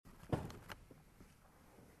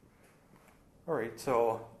All right,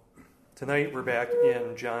 so tonight we're back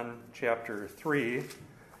in John chapter 3.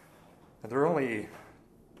 And there are only,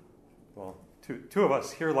 two of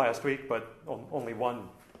us here last week, but only one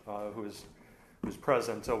who's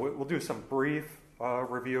present. So we'll do some brief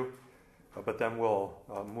review, but then we'll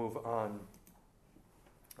move on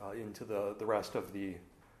into the rest of the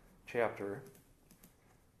chapter.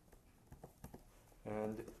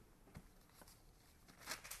 And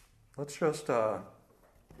let's just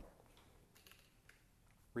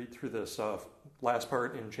read through this last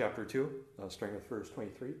part in chapter 2, starting with verse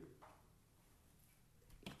 23.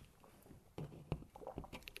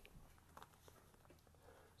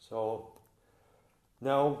 So,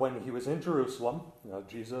 now when he was in Jerusalem,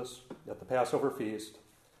 Jesus, at the Passover feast,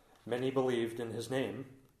 many believed in his name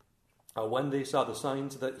when they saw the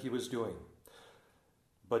signs that he was doing.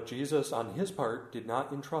 But Jesus, on his part, did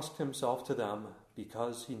not entrust himself to them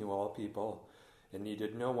because he knew all people and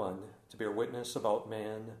needed no one to bear witness about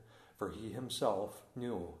man, for he himself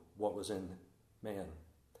knew what was in man.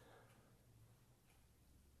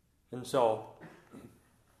 And so,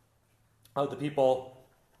 the people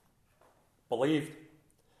believed,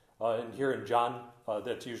 and here in John,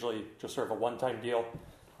 that's usually just sort of a one-time deal.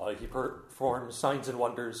 He performed signs and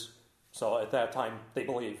wonders, so at that time they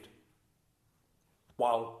believed.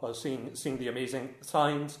 Wow, seeing the amazing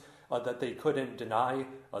signs that they couldn't deny,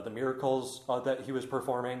 the miracles that he was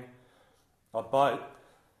performing. But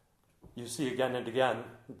you see again and again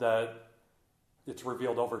that it's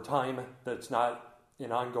revealed over time that it's not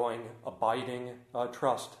an ongoing, abiding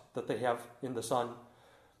trust that they have in the Son,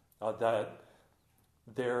 that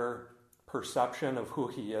their perception of who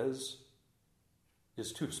he is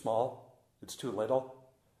too small, it's too little.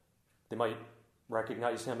 They might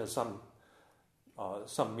recognize him as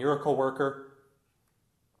some miracle worker,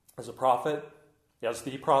 as a prophet, as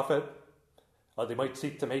the prophet. They might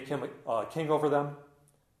seek to make him king over them,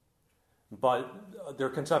 but their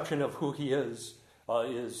conception of who he is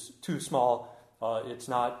too small. It's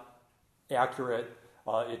not accurate.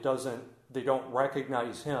 They don't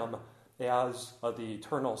recognize him as the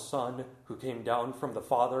eternal Son who came down from the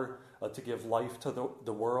Father to give life to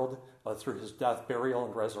the world through his death, burial,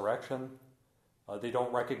 and resurrection. They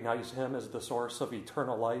don't recognize him as the source of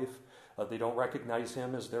eternal life. They don't recognize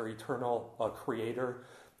him as their eternal creator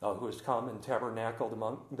who has come and tabernacled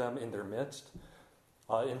among them in their midst.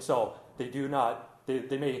 And so they do not, they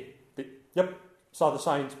saw the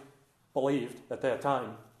signs, believed at that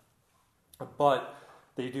time, but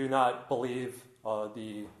they do not believe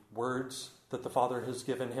the words that the Father has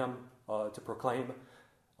given him to proclaim.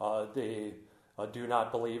 They do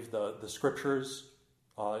not believe the scriptures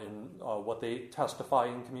in what they testify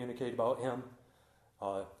and communicate about him.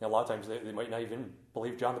 A lot of times they might not even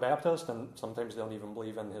believe John the Baptist, and sometimes they don't even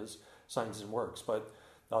believe in his signs and works. But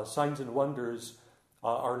signs and wonders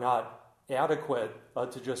are not adequate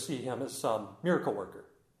to just see him as some miracle worker.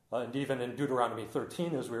 And even in Deuteronomy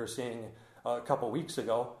 13, as we were seeing a couple weeks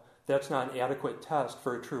ago, that's not an adequate test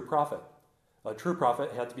for a true prophet. A true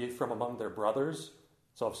prophet had to be from among their brothers.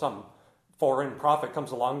 So if some foreign prophet comes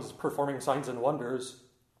along and is performing signs and wonders,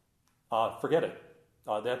 forget it.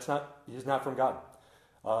 He's not from God.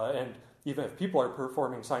 And even if people are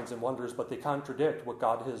performing signs and wonders, but they contradict what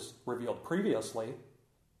God has revealed previously,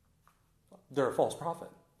 they're a false prophet.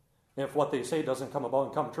 And if what they say doesn't come about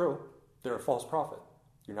and come true, they're a false prophet.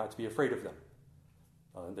 You're not to be afraid of them.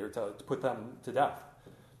 They're to put them to death.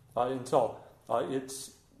 And so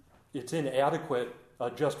it's inadequate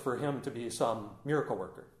just for him to be some miracle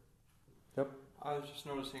worker. Yep. I was just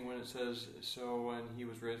noticing when it says, so when he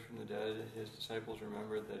was raised from the dead, his disciples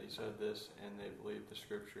remembered that he said this, and they believed the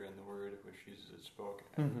scripture and the word which Jesus had spoken.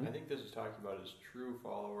 Mm-hmm. I think this is talking about his true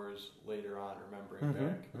followers later on remembering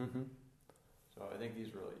back. Mm-hmm. So I think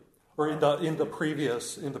these really... Or in the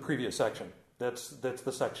previous section. That's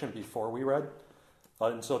the section before we read.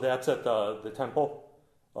 And so that's at the temple.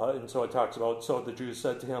 And so it talks about, so the Jews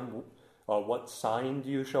said to him, what sign do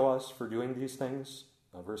you show us for doing these things?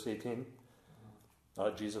 Verse 18.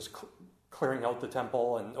 Jesus clearing out the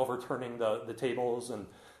temple and overturning the tables and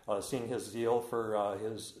seeing his zeal for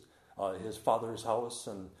his Father's house,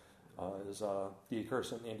 and as the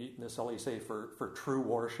Curson Andy Naselli say, for true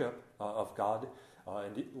worship of God.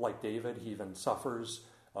 And like David, he even suffers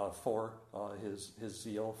for his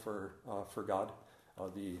zeal for God.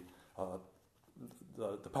 The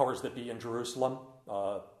powers that be in Jerusalem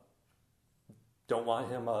don't want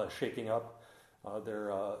him shaking up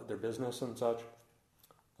their business and such,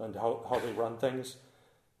 and how they run things.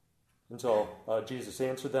 And so Jesus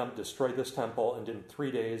answered them, destroy this temple, and in 3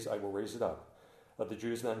 days I will raise it up. The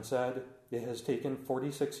Jews then said, it has taken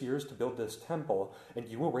 46 years to build this temple, and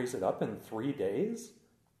you will raise it up in 3 days?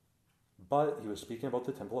 But he was speaking about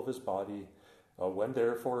the temple of his body. When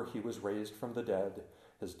therefore he was raised from the dead,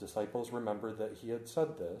 his disciples remembered that he had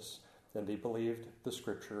said this, and they believed the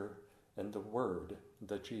scripture and the word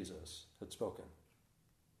that Jesus had spoken.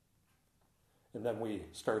 And then we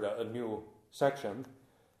start a new section.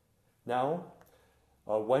 Now,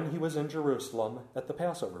 when he was in Jerusalem at the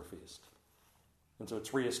Passover feast. And so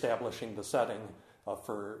it's reestablishing the setting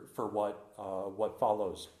for what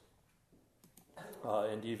follows.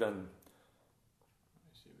 And even...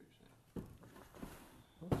 I see what you're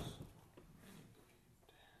saying. Oops.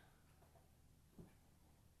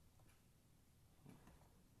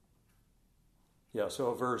 Yeah,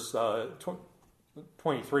 so verse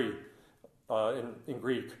 23 in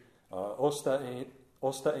Greek, ostaein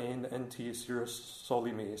en ti syrus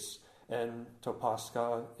solimis en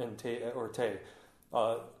topaska en te or te.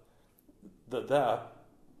 The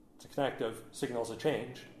it's a connective, signals a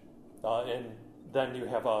change, and then you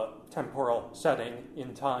have a temporal setting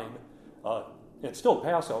in time. It's still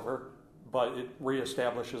Passover, but it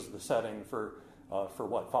reestablishes the setting for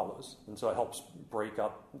what follows, and so it helps break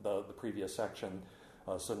up the previous section.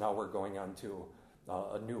 So now we're going on to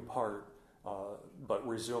a new part, but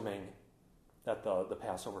resuming at the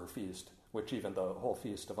Passover feast, which even the whole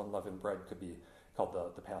feast of unleavened bread could be called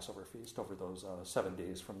the Passover feast over those 7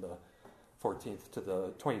 days from the 14th to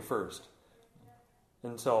the 21st.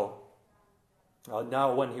 And so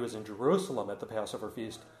now when he was in Jerusalem at the Passover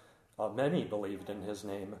feast, many believed in his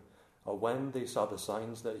name when they saw the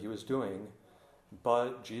signs that he was doing.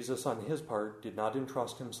 But Jesus on his part did not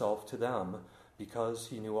entrust himself to them, because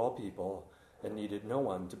he knew all people and needed no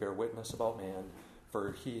one to bear witness about man,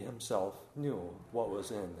 for he himself knew what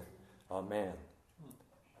was in man.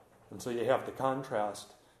 And so you have the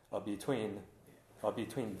contrast between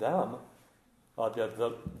them,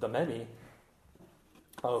 the many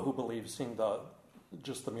who believe, seeing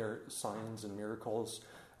just the mere signs and miracles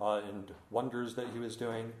and wonders that he was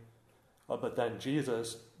doing, but then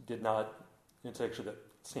Jesus did not. It's actually the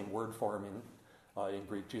same word for him in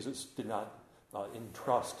Greek. Jesus did not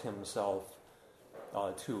entrust himself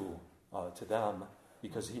to them,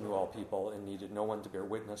 because he knew all people and needed no one to bear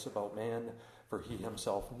witness about man, for he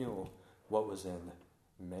himself knew what was in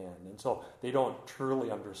man. And so they don't truly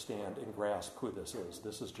understand and grasp who this is.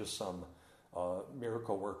 This is just some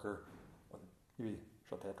miracle worker. Maybe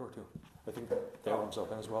shut that door too. I think that room's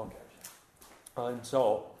open as well. And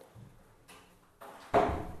so,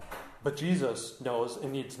 but Jesus knows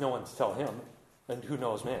and needs no one to tell him. And who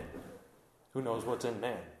knows man? Who knows what's in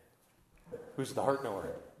man? Who's the heart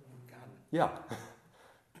knower? God. Yeah.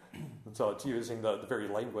 And so it's using the very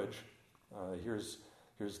language. Here's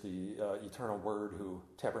the eternal Word who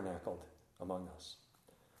tabernacled among us.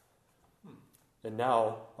 And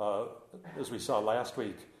now, as we saw last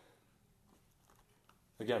week,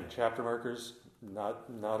 again, chapter markers,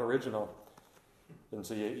 not original. And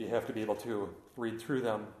so you have to be able to read through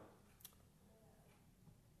them.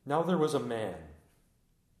 Now there was a man.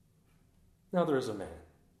 Now there is a man.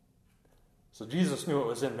 So Jesus knew it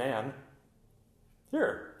was in man.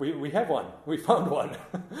 Here, we have one. We found one.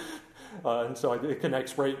 And so it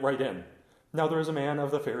connects right in. Now there was a man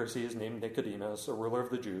of the Pharisees named Nicodemus, a ruler of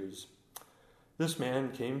the Jews. This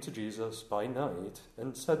man came to Jesus by night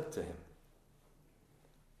and said to him.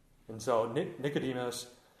 And so Nicodemus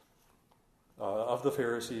of the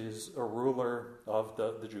Pharisees, a ruler of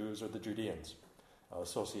the Jews or the Judeans,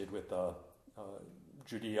 associated with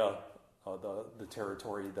Judea, the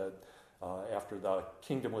territory that after the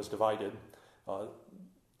kingdom was divided,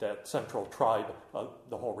 that central tribe,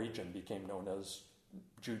 the whole region became known as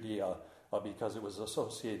Judea because it was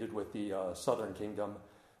associated with the southern kingdom.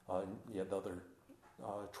 You had the other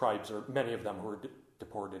tribes, or many of them who were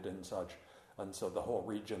deported and such. And so the whole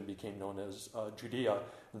region became known as Judea,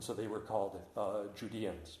 and so they were called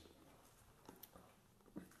Judeans.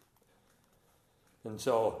 And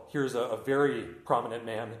so here's a very prominent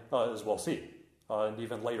man, as we'll see. And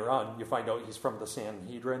even later on, you find out he's from the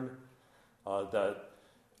Sanhedrin. And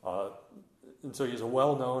so he's a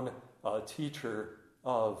well-known teacher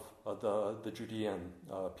of the Judean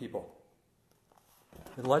people.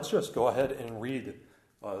 And let's just go ahead and read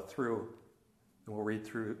through. And we'll read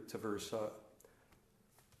through to verse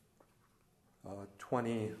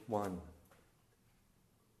 21.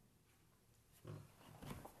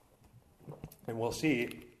 And we'll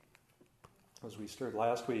see, as we started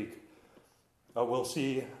last week, we'll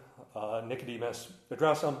see Nicodemus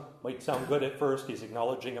address him. Might sound good at first. He's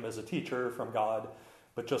acknowledging him as a teacher from God,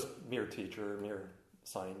 but just mere teacher, mere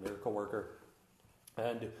sign, miracle worker.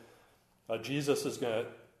 And Jesus is going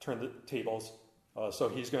to turn the tables. So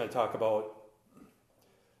he's going to talk about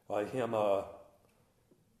him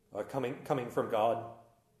coming from God.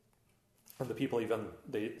 And the people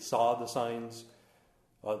they saw the signs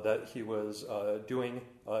that he was doing.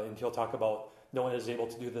 And he'll talk about no one is able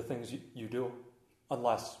to do the things you do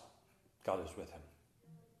unless God is with him.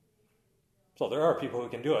 So there are people who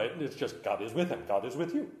can do it. It's just God is with him. God is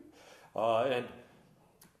with you. But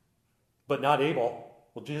not able.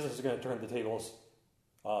 Well, Jesus is going to turn the tables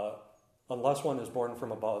unless one is born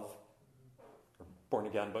from above, or born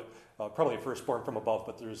again, but probably first born from above,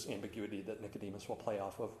 but there's ambiguity that Nicodemus will play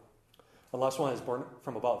off of. Unless one is born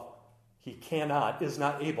from above, he is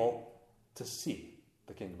not able to see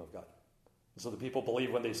the kingdom of God. And so the people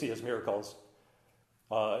believe when they see his miracles,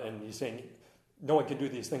 and he's saying, no one can do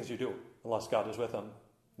these things you do unless God is with them.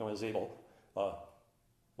 No one is able.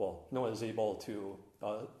 No one is able to,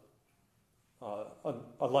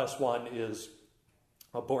 unless one is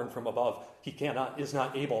born from above, is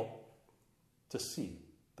not able to see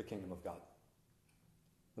the kingdom of God.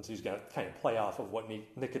 And so he's going to kind of play off of what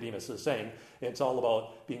Nicodemus is saying. It's all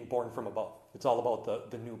about being born from above. It's all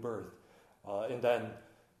about the new birth. And then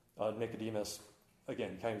Nicodemus,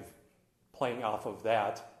 again, kind of playing off of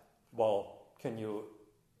that. Well, can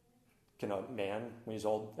a man, when he's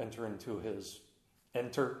old, enter into his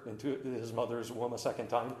mother's womb a second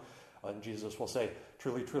time? And Jesus will say,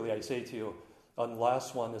 truly, truly, I say to you,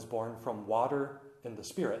 unless one is born from water and the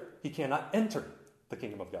Spirit, he cannot enter the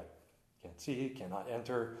kingdom of God. Can't see, cannot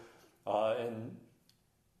enter. And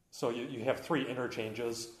so you have three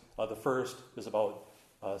interchanges. The first is about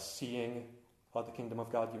seeing the kingdom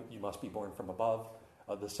of God. You must be born from above.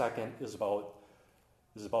 The second is about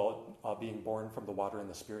being born from the water and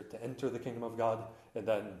the Spirit to enter the kingdom of God. And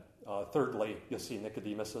then thirdly, you'll see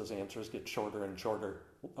Nicodemus's answers get shorter and shorter.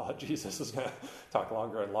 Jesus is going to talk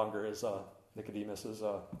longer and longer as Nicodemus is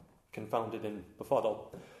confounded and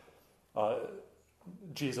befuddled.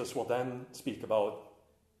 Jesus will then speak about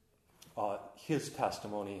his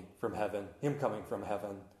testimony from heaven, him coming from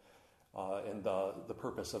heaven, and the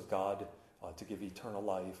purpose of God to give eternal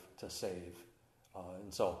life, to save.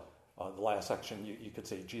 And so the last section, you could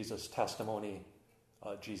say Jesus' testimony,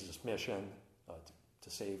 Jesus' mission to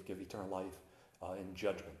save, give eternal life, and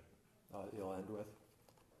judgment he'll end with.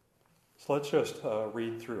 So let's just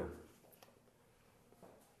read through.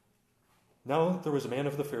 Now there was a man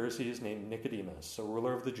of the Pharisees named Nicodemus, a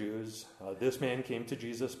ruler of the Jews. This man came to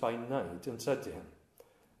Jesus by night and said to him,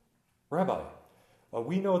 Rabbi,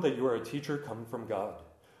 we know that you are a teacher come from God,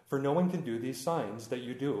 for no one can do these signs that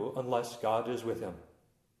you do unless God is with him.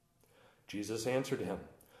 Jesus answered him,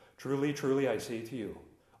 Truly, truly, I say to you,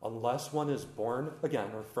 unless one is born again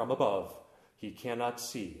or from above, he cannot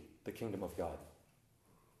see the kingdom of God.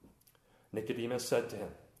 Nicodemus said to him,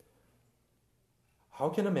 How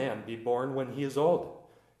can a man be born when he is old?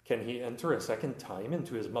 Can he enter a second time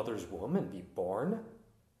into his mother's womb and be born?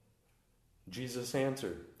 Jesus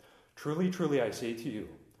answered, Truly, truly, I say to you,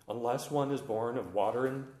 unless one is born of water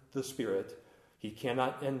and the Spirit, he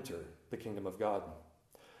cannot enter the kingdom of God.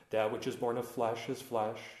 That which is born of flesh is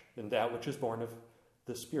flesh, and that which is born of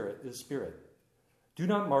the Spirit is spirit. Do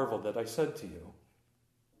not marvel that I said to you,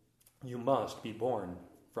 You must be born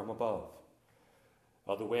from above.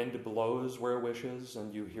 The wind blows where it wishes,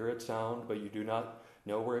 and you hear its sound, but you do not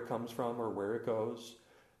know where it comes from or where it goes.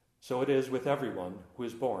 So it is with everyone who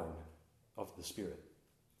is born of the Spirit.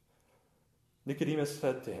 Nicodemus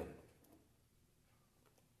said to him,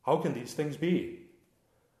 How can these things be?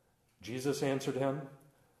 Jesus answered him,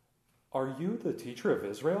 Are you the teacher of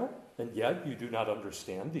Israel, and yet you do not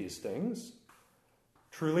understand these things?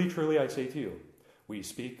 Truly, truly, I say to you, we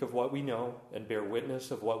speak of what we know and bear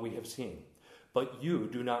witness of what we have seen, but you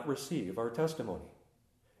do not receive our testimony.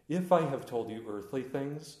 If I have told you earthly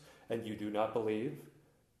things, and you do not believe,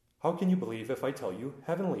 how can you believe if I tell you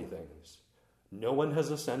heavenly things? No one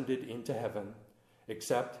has ascended into heaven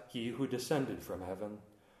except he who descended from heaven,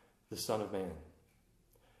 the Son of Man.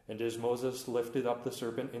 And as Moses lifted up the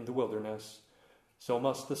serpent in the wilderness, so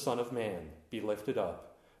must the Son of Man be lifted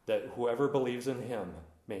up, that whoever believes in him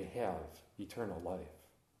may have eternal life.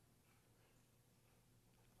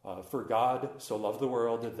 For God so loved the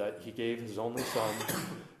world that he gave his only Son,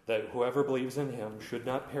 that whoever believes in him should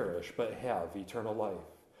not perish, but have eternal life.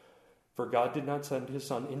 For God did not send his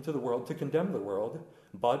Son into the world to condemn the world,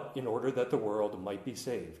 but in order that the world might be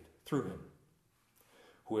saved through him.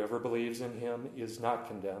 Whoever believes in him is not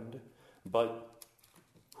condemned, but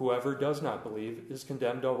whoever does not believe is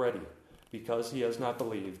condemned already, because he has not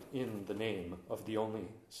believed in the name of the only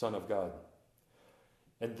Son of God.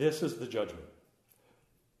 And this is the judgment.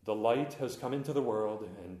 The light has come into the world,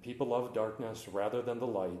 and people love darkness rather than the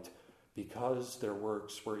light, because their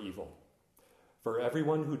works were evil. For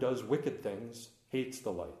everyone who does wicked things hates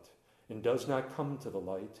the light, and does not come to the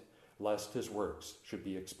light, lest his works should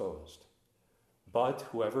be exposed. But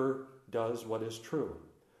whoever does what is true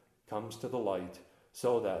comes to the light,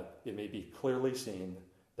 so that it may be clearly seen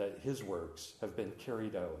that his works have been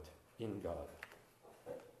carried out in God.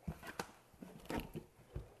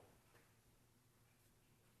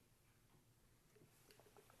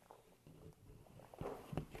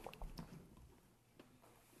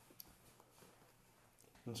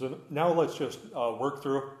 And so now let's just work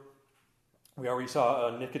through. We already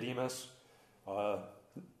saw Nicodemus. Now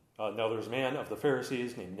there's a man of the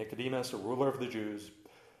Pharisees named Nicodemus, a ruler of the Jews.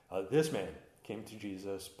 This man came to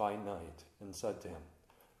Jesus by night and said to him.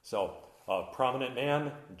 So, prominent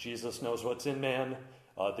man, Jesus knows what's in man.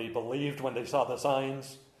 They believed when they saw the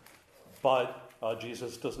signs, but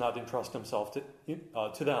Jesus does not entrust himself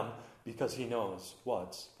to them because he knows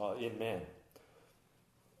what's in man.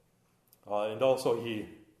 And also he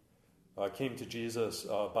came to Jesus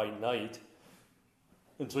by night.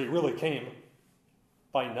 And so he really came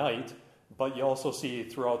by night, but you also see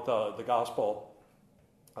throughout the gospel,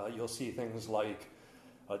 you'll see things like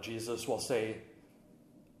Jesus will say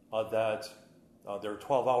that there are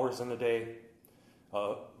 12 hours in a day.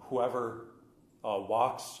 Whoever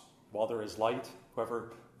walks while there is light,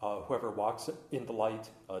 whoever walks in the light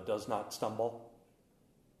does not stumble.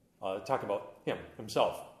 Talking about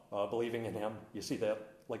himself, believing in him. You see that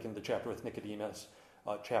like in the chapter with Nicodemus,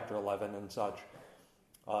 chapter 11 and such.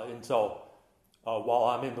 And so, while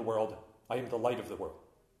I'm in the world, I am the light of the world.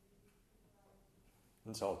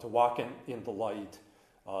 And so to walk in the light,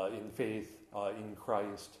 in faith, in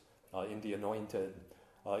Christ, in the anointed,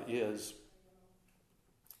 is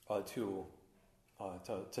to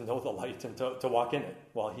know the light and to walk in it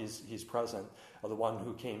while he's present. The one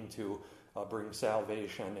who came to bring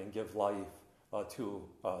salvation and give life to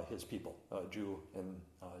his people, Jew and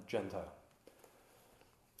Gentile.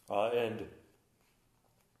 And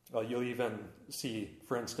you'll even see,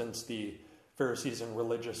 for instance, the Pharisees and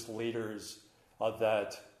religious leaders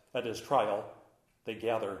that at his trial, they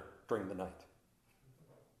gather during the night.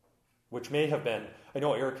 Which may have been, I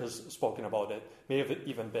know Eric has spoken about it, may have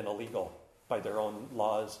even been illegal by their own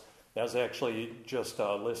laws. I was actually just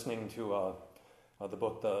listening to the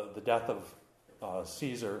book, The Death of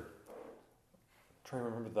Caesar. I'm trying to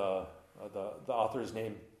remember the author's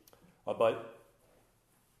name. But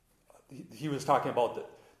he was talking about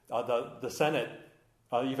the Senate,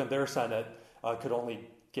 even their Senate, could only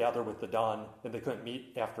gather with the dawn, and they couldn't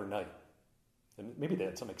meet after night. And maybe they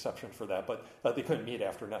had some exceptions for that, but they couldn't meet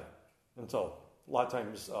after night. And so a lot of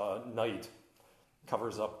times night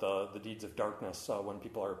covers up the deeds of darkness when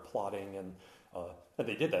people are plotting, and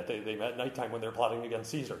they did that. They met at nighttime when they're plotting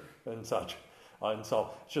against Caesar and such. And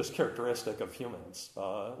so it's just characteristic of humans.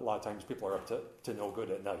 A lot of times people are up to no good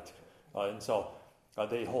at night. And so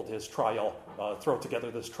they hold his trial, throw together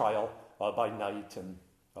this trial by night, and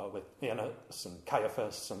with Annas and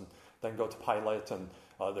Caiaphas, and then go to Pilate, and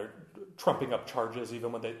they're trumping up charges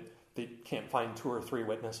even when they can't find 2 or 3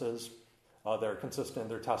 witnesses. They're consistent in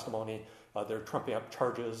their testimony. They're trumping up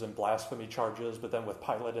charges and blasphemy charges, but then with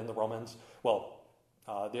Pilate and the Romans,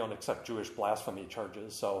 they don't accept Jewish blasphemy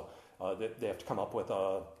charges, so they have to come up with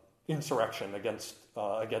an insurrection against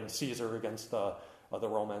Caesar, against the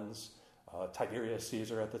Romans, Tiberius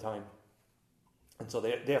Caesar at the time. And so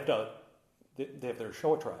they have their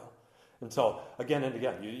show trial. And so again and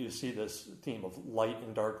again, you see this theme of light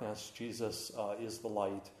and darkness. Jesus is the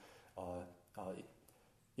light.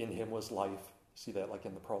 In him was life. See that like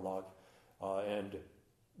in the prologue. And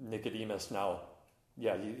Nicodemus now,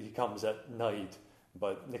 he comes at night,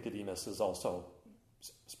 but Nicodemus is also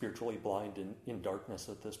spiritually blind in darkness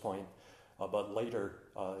at this point. But later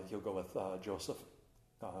he'll go with Joseph,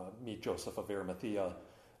 meet Joseph of Arimathea,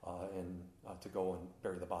 and to go and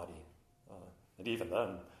bury the body. And even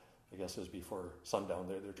then, I guess it was before sundown.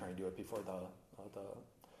 They're trying to do it before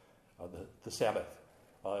the Sabbath.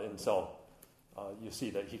 And so you see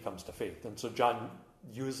that he comes to faith. And so John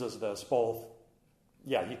uses this both.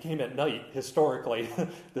 Yeah, he came at night. Historically,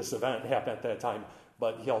 this event happened at that time.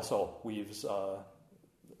 But he also weaves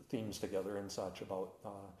themes together and such about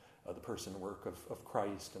the person and work of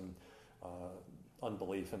Christ and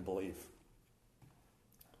unbelief and belief.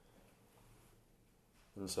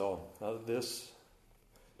 And so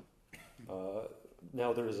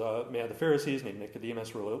now there's a man of the Pharisees named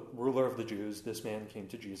Nicodemus, ruler of the Jews. This man came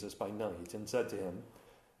to Jesus by night and said to him,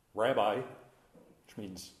 Rabbi, which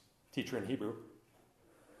means teacher in Hebrew,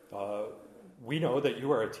 we know that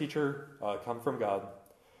you are a teacher come from God,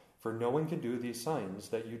 for no one can do these signs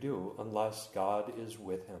that you do unless God is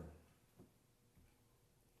with him.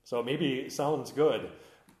 So maybe it sounds good.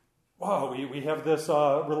 Wow, we have this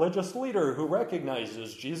religious leader who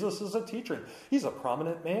recognizes Jesus as a teacher. He's a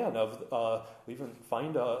prominent man we even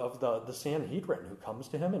find of the Sanhedrin who comes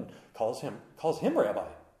to him and calls him rabbi.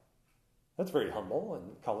 That's very humble,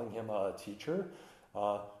 and calling him a teacher.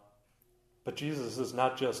 But Jesus is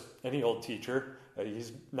not just any old teacher.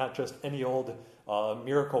 He's not just any old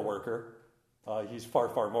miracle worker. He's far,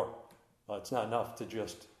 far more. It's not enough to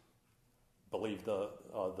just believe the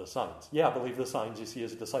signs. Yeah, believe the signs. You see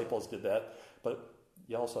his disciples did that. But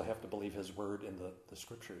you also have to believe his word in the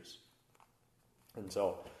scriptures. And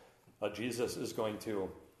so Jesus is going to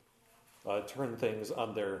turn things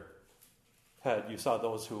on their head. You saw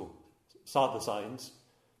those who saw the signs,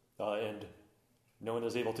 and no one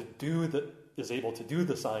is able to do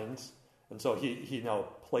the signs. And so he now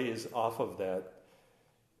plays off of that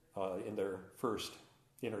in their first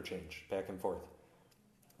interchange, back and forth.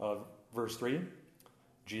 Verse 3,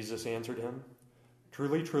 Jesus answered him,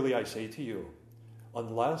 "Truly, truly, I say to you,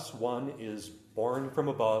 unless one is born from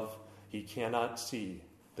above, he cannot see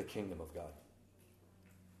the kingdom of God."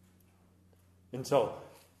 And so,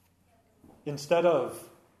 instead of,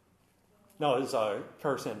 now as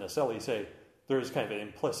Carson and Naselli say, there's kind of an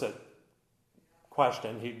implicit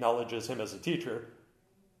question. He acknowledges him as a teacher,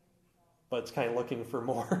 but it's kind of looking for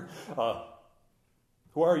more.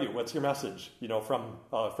 Who are you? What's your message?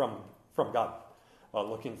 From God,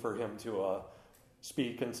 looking for him to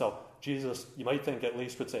speak. And so Jesus, you might think at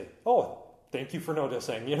least would say, "Oh, thank you for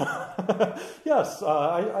noticing." Yes,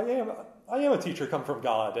 I am a teacher come from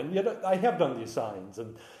God, and yet I have done these signs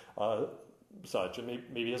and such. And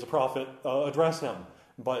maybe as a prophet, address him.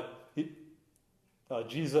 But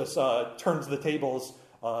Jesus turns the tables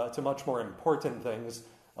to much more important things.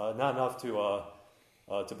 Not enough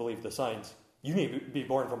to believe the signs. You need to be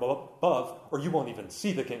born from above, or you won't even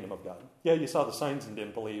see the kingdom of God. Yeah, you saw the signs and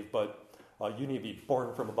didn't believe, but you need to be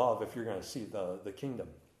born from above if you're going to see the kingdom.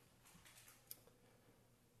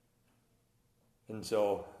 And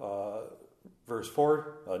so, verse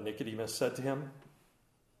 4, Nicodemus said to him,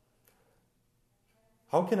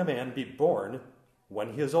 "How can a man be born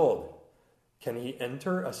when he is old? Can he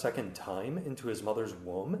enter a second time into his mother's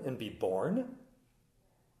womb and be born?"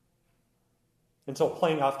 And so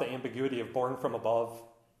playing off the ambiguity of born from above,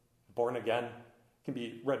 born again, can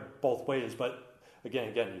be read both ways. But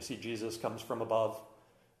again, you see Jesus comes from above,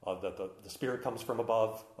 that the Spirit comes from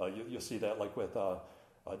above. You'll see that like with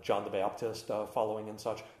John the Baptist following and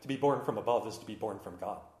such. To be born from above is to be born from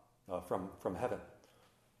God, from heaven.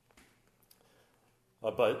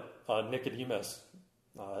 But Nicodemus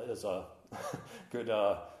is a good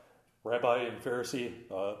rabbi and Pharisee,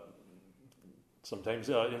 sometimes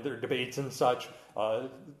in their debates and such,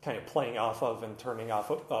 kind of playing off of and turning off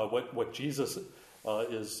of what Jesus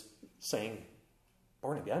is saying.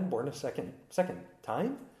 Born again? Born a second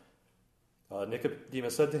time?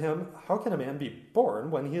 Nicodemus said to him, "How can a man be born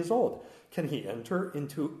when he is old? Can he enter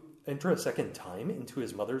a second time into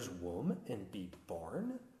his mother's womb and be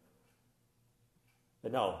born?"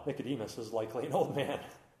 And now Nicodemus is likely an old man,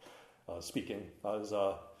 speaking as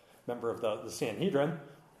a member of the Sanhedrin.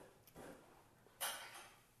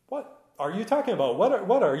 What are you talking about?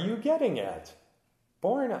 What are you getting at?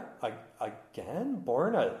 Born again?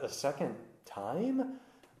 Born a second time?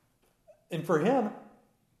 And for him,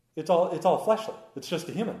 it's all fleshly. It's just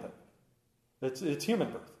a human thing. It's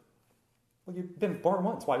human birth. Well, you've been born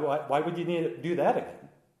once. Why would you need to do that again?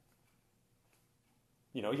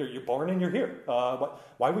 You're born and you're here.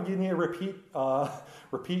 Why would you need to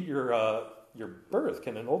repeat your birth?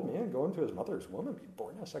 Can an old man go into his mother's womb and be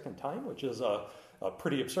born a second time? Which is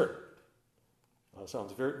pretty absurd.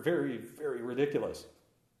 Sounds very, very, very ridiculous.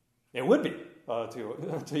 It would be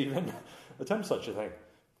to even attempt such a thing.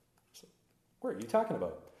 So, what are you talking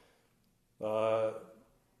about?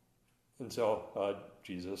 And so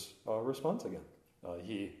Jesus responds again.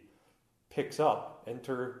 He picks up,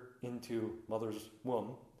 enter into mother's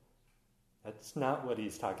womb. That's not what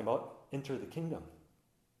he's talking about. Enter the kingdom.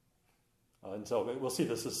 And so we'll see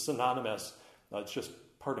this is synonymous. It's just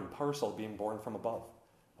part and parcel being born from above,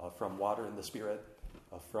 from water and the Spirit,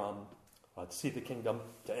 from to see the kingdom,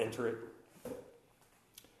 to enter it.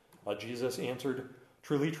 Jesus answered,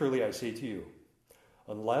 "Truly, truly, I say to you,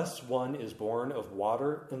 unless one is born of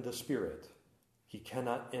water and the Spirit, he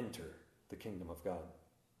cannot enter the kingdom of God.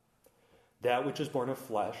 That which is born of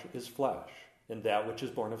flesh is flesh, and that which is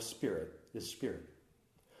born of spirit is spirit.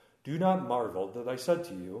 Do not marvel that I said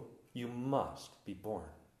to you, you must be born."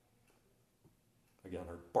 Again,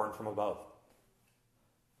 or born from above.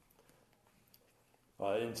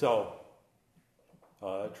 And so,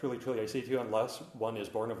 truly, truly, I say to you, unless one is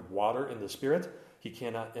born of water and the Spirit, he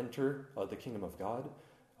cannot enter the kingdom of God.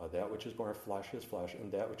 That which is born of flesh is flesh,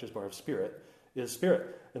 and that which is born of Spirit is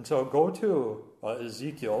spirit. And so go to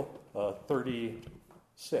Ezekiel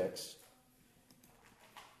 36.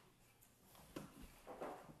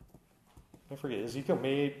 I forget, Ezekiel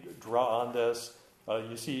may draw on this.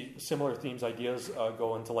 You see similar themes, ideas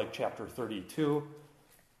go into like chapter 32.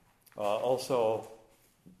 Also,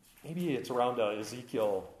 maybe it's around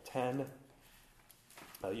Ezekiel 10.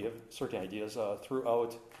 You have certain ideas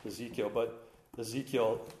throughout Ezekiel, but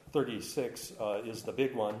Ezekiel 36 is the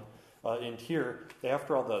big one. And here,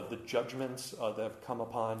 after all the judgments that have come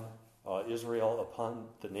upon Israel, upon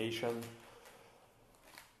the nation,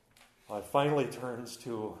 finally turns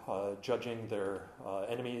to judging their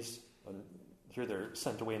enemies. And here they're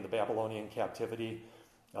sent away in the Babylonian captivity.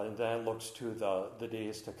 And then looks to the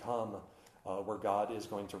days to come where God is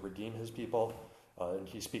going to redeem his people. And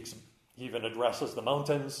he even addresses the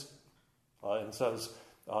mountains and says,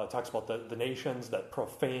 talks about the nations that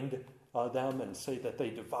profaned them and say that they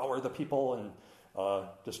devour the people and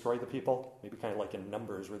destroy the people. Maybe kind of like in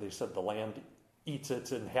Numbers where they said the land eats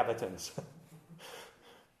its inhabitants.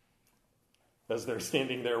 As they're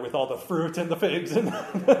standing there with all the fruit and the figs and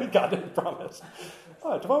God had promised.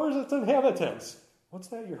 It devours its inhabitants. What's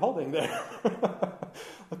that you're holding there?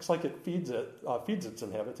 Looks like it feeds its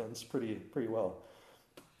inhabitants pretty well.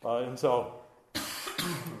 And so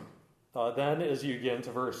then as you get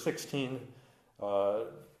into verse 16,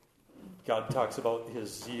 God talks about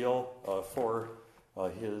his zeal for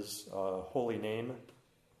his holy name.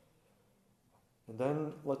 And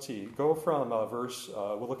then, let's see, go from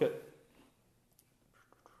we'll look at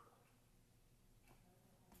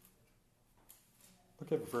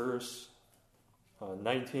verse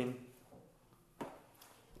 19.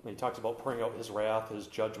 When he talks about pouring out his wrath, his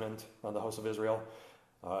judgment on the house of Israel.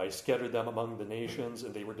 I scattered them among the nations,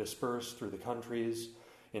 and they were dispersed through the countries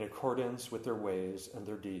in accordance with their ways and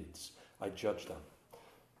their deeds. I judged them.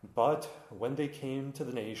 But when they came to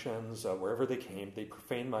the nations, wherever they came, they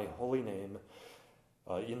profaned my holy name.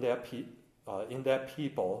 In that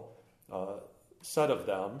people said of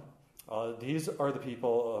them, these are the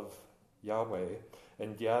people of Yahweh,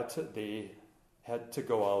 and yet they had to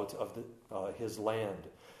go out of his land.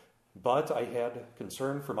 But I had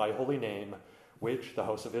concern for my holy name, which the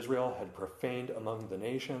house of Israel had profaned among the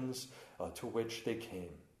nations to which they came.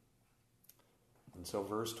 And so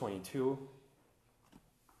verse 22.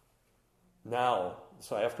 Now,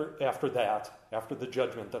 so after the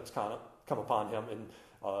judgment that's come upon him and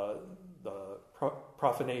the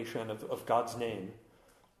profanation of God's name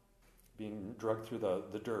being dragged through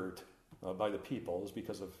the dirt by the peoples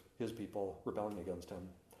because of his people rebelling against him.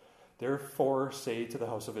 Therefore say to the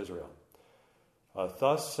house of Israel,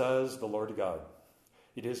 thus says the Lord God,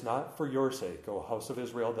 it is not for your sake, O house of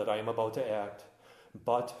Israel, that I am about to act,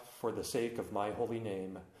 but for the sake of my holy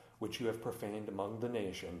name, which you have profaned among the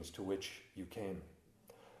nations to which you came.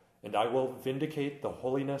 And I will vindicate the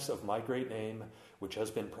holiness of my great name, which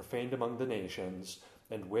has been profaned among the nations,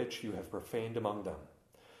 and which you have profaned among them.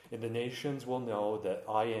 And the nations will know that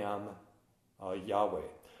I am Yahweh,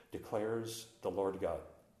 declares the Lord God.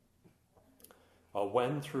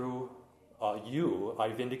 When through you I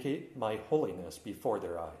vindicate my holiness before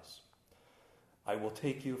their eyes, I will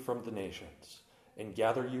take you from the nations and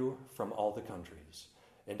gather you from all the countries,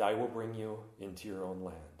 and I will bring you into your own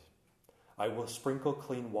land. I will sprinkle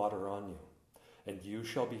clean water on you, and you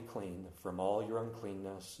shall be clean from all your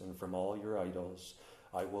uncleanness and from all your idols.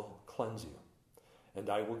 I will cleanse you, and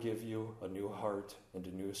I will give you a new heart and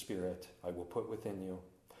a new spirit I will put within you,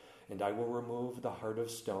 and I will remove the heart of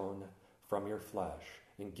stone from your flesh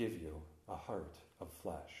and give you a heart of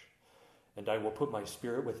flesh. And I will put my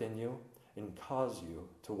spirit within you and cause you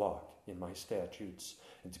to walk in my statutes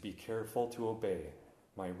and to be careful to obey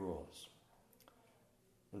my rules.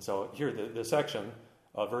 And so here, the section,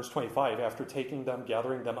 verse 25, after taking them,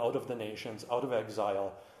 gathering them out of the nations, out of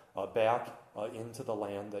exile, back into the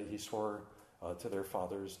land that he swore to their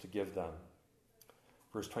fathers to give them.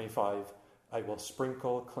 Verse 25, I will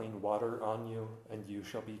sprinkle clean water on you, and you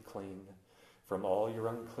shall be clean. From all your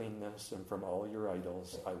uncleanness and from all your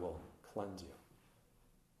idols I will cleanse you.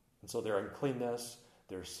 And so their uncleanness,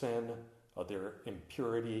 their sin, their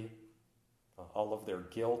impurity, all of their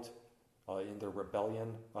guilt in their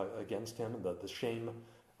rebellion against him, the shame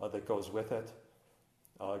that goes with it.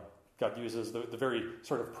 God uses the very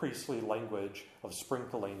sort of priestly language of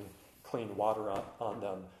sprinkling clean water on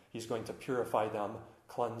them. He's going to purify them,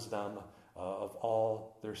 cleanse them of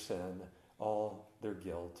all their sin, all their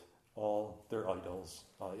guilt, all their idols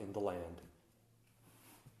in the land.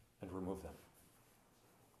 and remove them,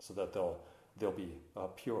 so that they'll be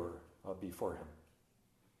pure before him,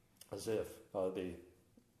 as if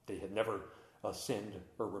they had never sinned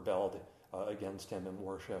or rebelled against him and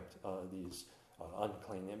worshipped these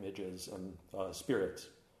unclean images and spirits.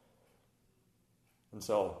 And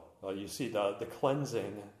so you see the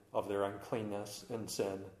cleansing of their uncleanness and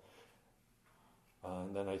sin.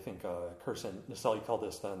 And then I think Kirsten Naselli called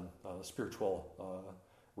this then spiritual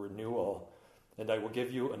renewal. And I will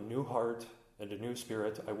give you a new heart and a new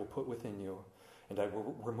spirit I will put within you. And I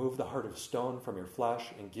will remove the heart of stone from your flesh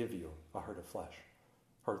and give you a heart of flesh.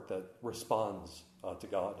 Heart that responds to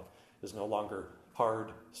God, is no longer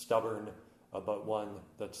hard, stubborn, but one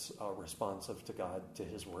that's responsive to God, to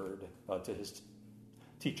his word, to his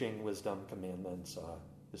teaching, wisdom, commandments,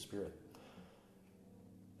 his spirit.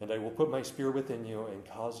 And I will put my spirit within you and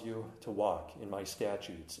cause you to walk in my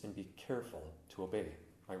statutes and be careful to obey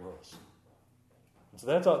my rules. And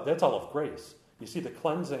so that's all of grace. You see the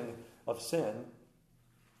cleansing of sin,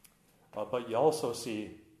 but you also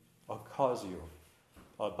see I'll cause you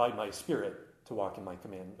by my spirit to walk in my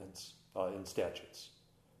commandments and statutes.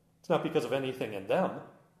 It's not because of anything in them,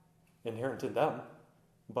 inherent in them,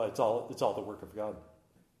 but it's all the work of God.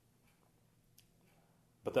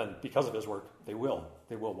 But then, because of his work, they will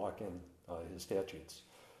walk in his statutes.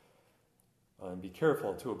 And be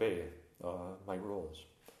careful to obey my rules.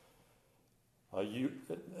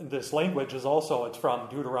 This language is also, it's from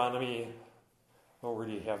Deuteronomy, where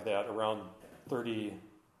do you have that? Around 30,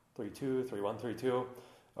 32, 31, 32,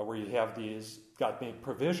 where you have these, God made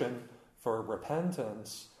provision for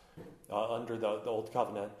repentance under the Old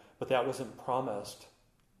Covenant, but that wasn't promised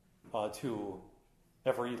to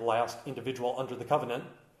every last individual under the covenant.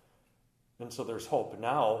 And so there's hope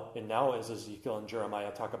now, and now as Ezekiel and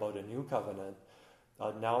Jeremiah talk about a new covenant,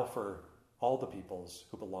 now for all the peoples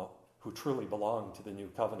who truly belong to the new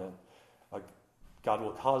covenant, God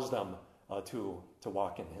will cause them to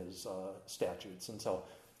walk in his statutes. And so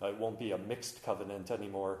it won't be a mixed covenant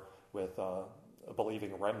anymore with a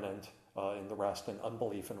believing remnant and the rest in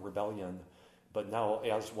unbelief and rebellion, but now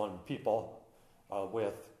as one people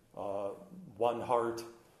with one heart,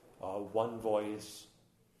 one voice,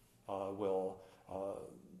 will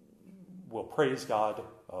praise God,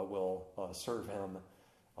 will serve him,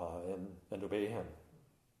 and obey him.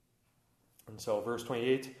 And so verse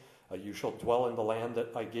 28, you shall dwell in the land that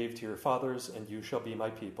I gave to your fathers, and you shall be my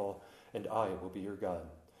people, and I will be your God.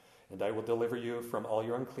 And I will deliver you from all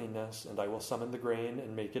your uncleanness, and I will summon the grain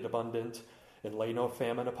and make it abundant, and lay no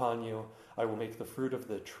famine upon you. I will make the fruit of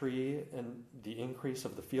the tree and the increase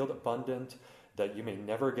of the field abundant, that you may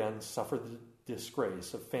never again suffer the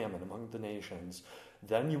disgrace of famine among the nations.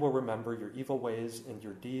 Then you will remember your evil ways and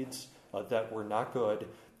your deeds that were not good,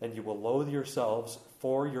 and you will loathe yourselves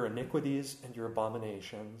for your iniquities and your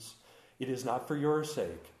abominations. It is not for your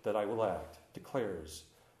sake that I will act, declares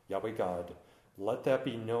Yahweh God. Let that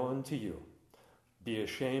be known to you. Be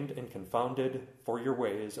ashamed and confounded for your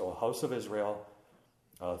ways, O house of Israel.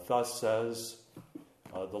 Thus says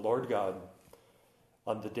the Lord God,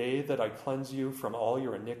 on the day that I cleanse you from all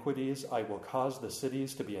your iniquities, I will cause the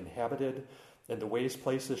cities to be inhabited, and the waste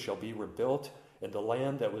places shall be rebuilt, and the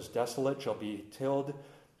land that was desolate shall be tilled,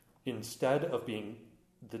 instead of being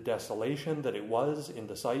the desolation that it was in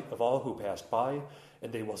the sight of all who passed by.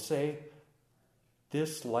 And they will say,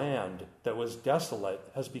 this land that was desolate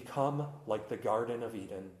has become like the Garden of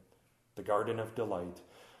Eden, the Garden of Delight.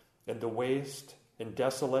 And the waste and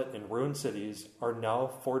desolate and ruined cities are now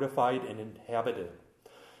fortified and inhabited.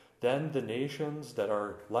 Then the nations that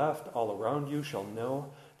are left all around you shall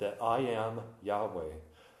know that I am Yahweh.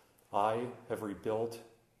 I have rebuilt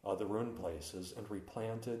the ruined places and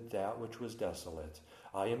replanted that which was desolate.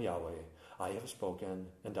 I am Yahweh. I have spoken,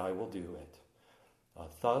 and I will do it.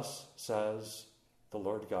 Thus says the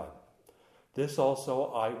Lord God. This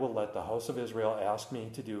also I will let the house of Israel ask me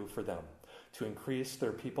to do for them, to increase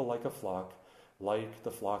their people like a flock, like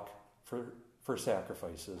the flock for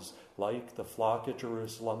sacrifices, like the flock at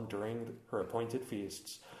Jerusalem during her appointed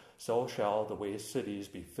feasts. So shall the waste cities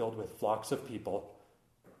be filled with flocks of people,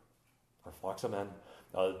 or flocks of men.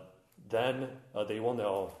 Then they will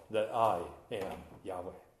know that I am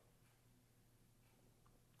Yahweh.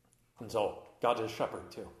 And so God is shepherd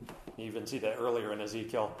too. You even see that earlier in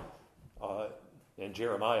Ezekiel and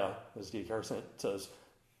Jeremiah, as D. Carson says,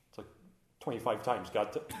 it's like 25 times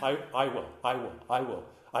God,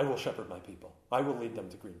 I will shepherd my people. I will lead them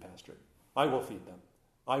to green pasture. I will feed them.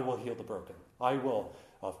 I will heal the broken. I will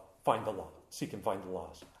find the lost, seek and find the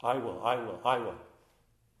lost. I will.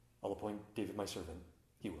 I'll appoint David my servant.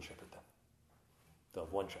 He will shepherd them. They'll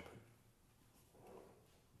have one shepherd.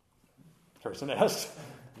 person asked,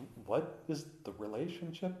 what is the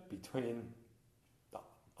relationship between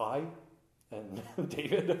I and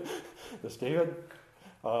David? This David?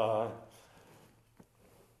 And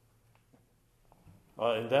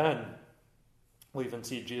then we even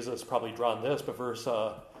see Jesus probably drawn this, but verse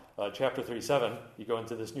chapter 37, you go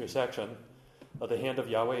into this new section. The hand of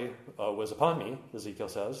Yahweh was upon me, Ezekiel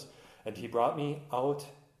says, and he brought me out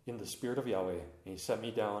in the spirit of Yahweh, and he set me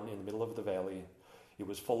down in the middle of the valley. It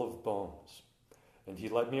was full of bones. And he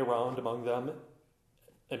led me around among them,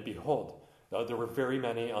 and behold, there were very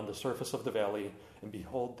many on the surface of the valley, and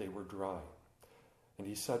behold, they were dry. And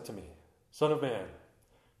he said to me, Son of man,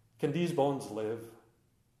 can these bones live?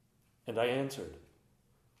 And I answered,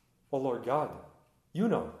 O Lord God, you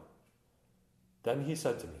know. Then he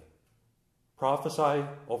said to me, prophesy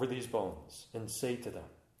over these bones, and say to them,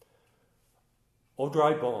 O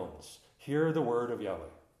dry bones, hear the word of Yahweh.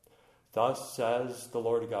 Thus says the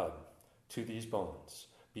Lord God to these bones,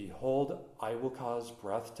 behold, I will cause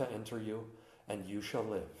breath to enter you, and you shall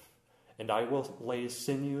live. And I will lay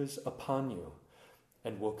sinews upon you,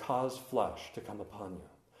 and will cause flesh to come upon you,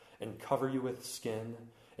 and cover you with skin,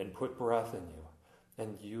 and put breath in you,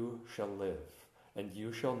 and you shall live, and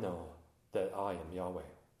you shall know that I am Yahweh.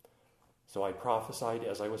 So I prophesied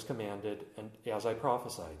as I was commanded, and as I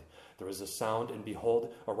prophesied, there was a sound, and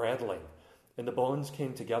behold, a rattling. And the bones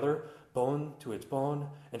came together, bone to its bone,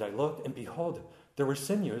 and I looked, and behold, there were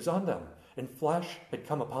sinews on them, and flesh had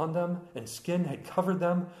come upon them, and skin had covered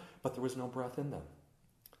them, but there was no breath in them.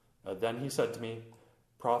 Then he said to me,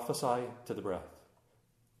 prophesy to the breath.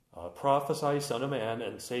 Prophesy, son of man,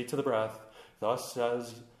 and say to the breath, thus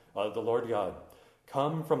says the Lord God,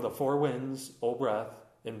 come from the four winds, O breath,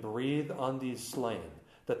 and breathe on these slain,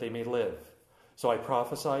 that they may live. So I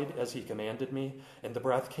prophesied as he commanded me, and the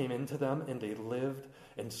breath came into them, and they lived,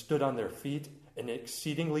 and stood on their feet, an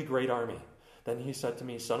exceedingly great army. Then he said to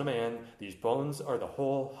me, Son of man, these bones are the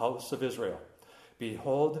whole house of Israel.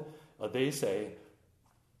 Behold, they say,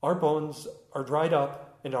 our bones are dried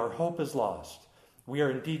up, and our hope is lost. We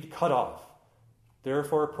are indeed cut off.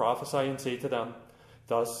 Therefore prophesy and say to them,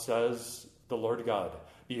 thus says the Lord God,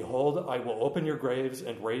 behold, I will open your graves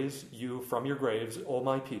and raise you from your graves, O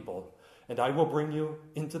my people, and I will bring you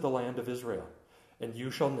into the land of Israel. And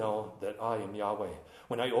you shall know that I am Yahweh,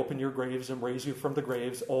 when I open your graves and raise you from the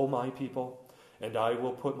graves, O my people, and I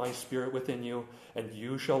will put my spirit within you, and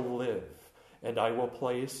you shall live, and I will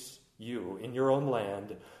place you in your own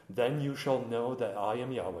land. Then you shall know that I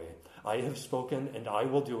am Yahweh. I have spoken, and I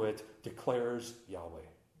will do it, declares Yahweh.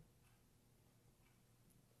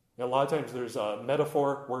 A lot of times there's a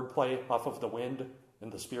metaphor, wordplay off of the wind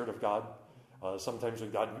and the Spirit of God. Sometimes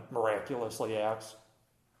when God miraculously acts,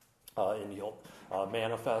 and he'll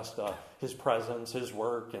manifest his presence, his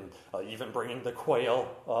work, and even bringing the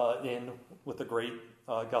quail in with a great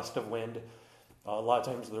gust of wind. A lot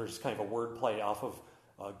of times there's kind of a wordplay off of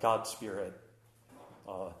God's Spirit.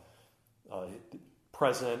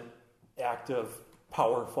 Present, active,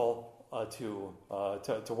 powerful to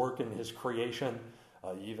work in his creation.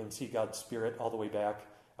 You even see God's Spirit all the way back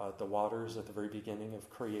at the waters at the very beginning of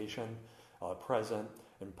creation, present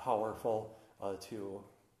and powerful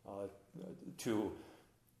to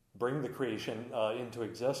bring the creation into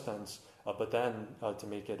existence, but then to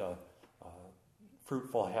make it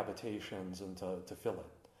fruitful habitations and to fill it.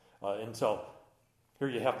 And so here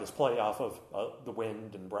you have this play off of the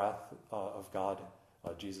wind and breath of God.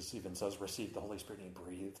 Jesus even says, receive the Holy Spirit, and he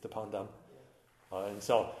breathed upon them. And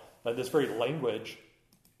so this very language,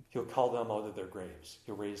 he'll call them out of their graves.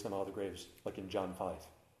 He'll raise them out of the graves, like in John 5.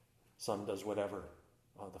 Son does whatever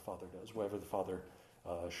the Father does, whatever the Father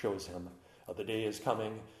shows him. The day is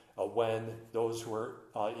coming when those who are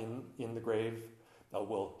in the grave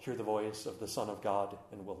will hear the voice of the Son of God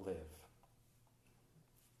and will live.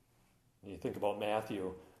 And you think about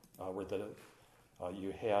Matthew, where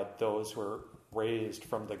you had those who were raised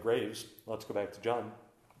from the graves. Let's go back to John,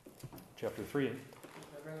 chapter 3. Can I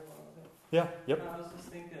bring up a little bit? Yeah, yep. I was just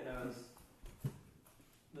thinking, I was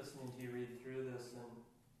listening to you read through this, and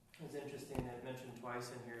it's interesting that it mentioned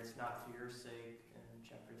twice in here, it's not for your sake, in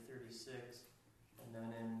chapter 36. And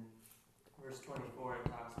then in verse 24, it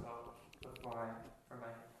talks about for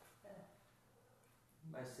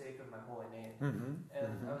my sake of my holy name. Mm-hmm.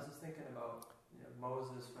 And I was just thinking about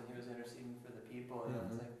Moses when he was interceding for the people.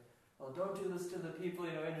 It's like, well, don't do this to the people.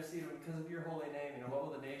 Intercede because of your holy name. What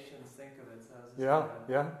will the nations think of it? So I was just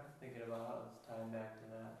thinking about how it's tying back to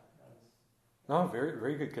that. No, very,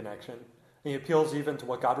 very good connection. He appeals even to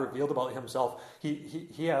what God revealed about himself.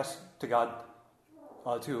 He asked to God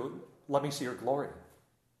to let me see your glory,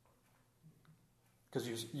 because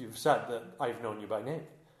you've said that I've known you by name.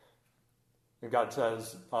 And God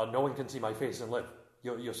says, no one can see my face and live.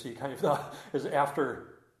 You'll see kind of his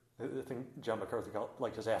after, I think John MacArthur called it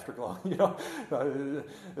like his afterglow,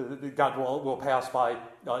 God will pass by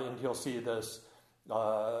and he'll see this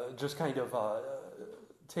just kind of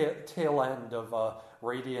tail end of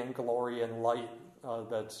radiant glory and light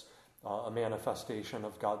that's a manifestation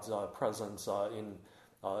of God's presence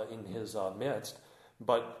in his midst.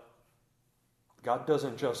 But God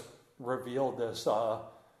doesn't just reveal this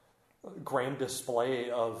grand display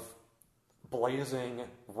of blazing,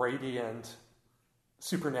 radiant,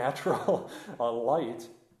 supernatural light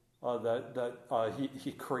that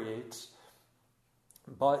he creates,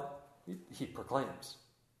 but he proclaims.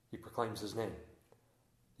 He proclaims his name.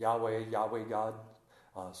 Yahweh, Yahweh God,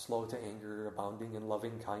 slow to anger, abounding in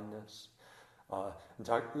loving kindness. And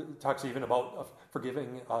talks even about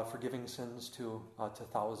forgiving sins to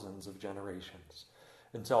thousands of generations.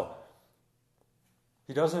 And so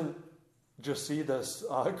he doesn't just see this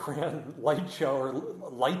grand light show or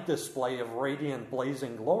light display of radiant,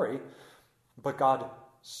 blazing glory, but God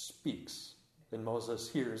speaks, and Moses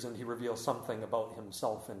hears, and he reveals something about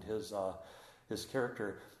himself and his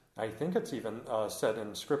character. I think it's even said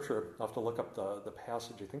in Scripture, I'll have to look up the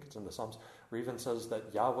passage, I think it's in the Psalms, where it even says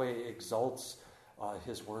that Yahweh exalts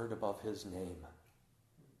his word above his name.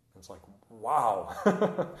 It's like, wow.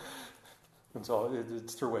 And so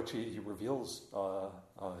it's through which he reveals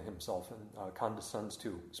himself and condescends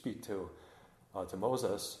to speak to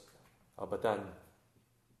Moses, but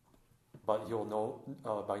he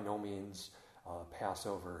will by no means pass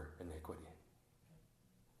over iniquity.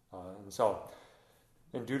 And so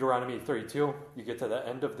in Deuteronomy 32, you get to the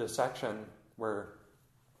end of this section where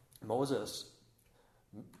Moses,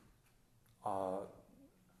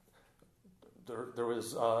 there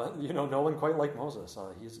was no one quite like Moses.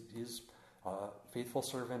 He's faithful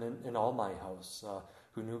servant in all my house,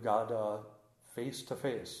 who knew God face to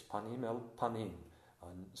face, panim el panim,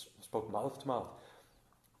 spoke mouth to mouth.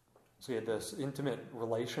 So he had this intimate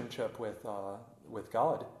relationship with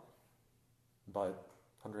God, but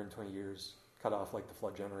 120 years cut off like the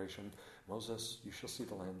flood generation. Moses, you shall see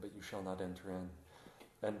the land, but you shall not enter in.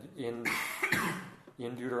 And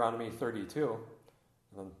in Deuteronomy 32,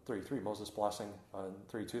 and then 33, Moses blessing, and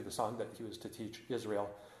 32, the song that he was to teach Israel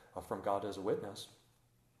from God as a witness.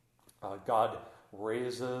 God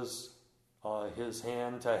raises his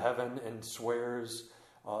hand to heaven and swears,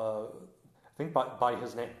 I think by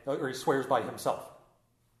his name, or he swears by himself,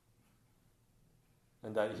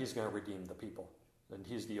 and that he's going to redeem the people, and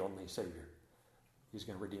he's the only Savior. He's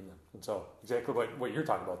going to redeem them. And so exactly what you're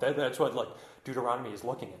talking about, that's what Deuteronomy is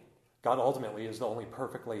looking at. God ultimately is the only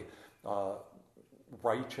perfectly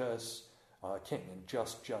righteous king and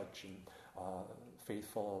just judge and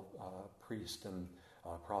faithful priest and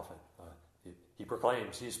prophet. He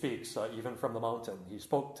proclaims, he speaks even from the mountain. He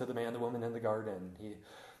spoke to the man and the woman in the garden.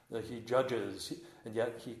 He judges, and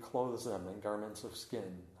yet he clothes them in garments of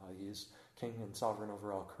skin. He's king and sovereign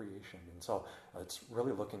over all creation. And so it's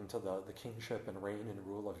really looking to the kingship and reign and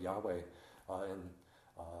rule of Yahweh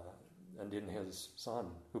and in his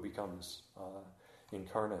Son, who becomes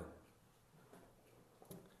incarnate.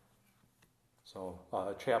 So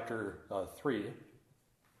chapter 3,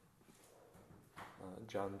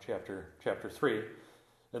 John chapter 3,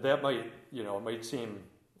 that might seem,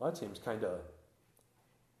 that seems kind of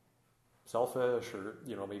selfish, or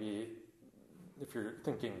maybe if you're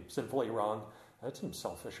thinking sinfully wrong, that seems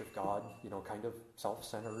selfish of God, kind of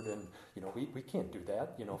self-centered, and we can't do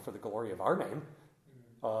that, for the glory of our name.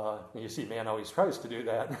 You see, man always tries to do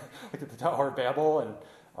that. Like at the Tower of Babel and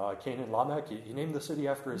Cain and Lamech, he named the city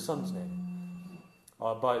after his son's name.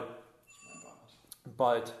 But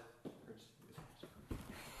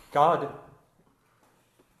God,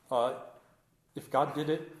 if God did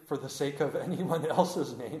it for the sake of anyone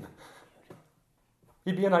else's name,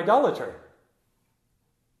 he'd be an idolater.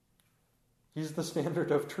 He's the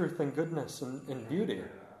standard of truth and goodness and beauty.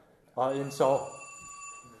 And so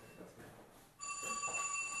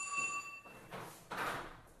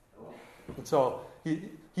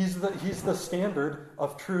he's the standard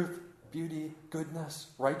of truth, beauty, goodness,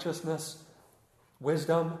 righteousness,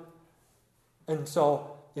 wisdom. And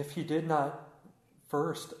so if he did not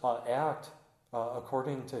first act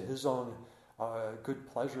according to his own good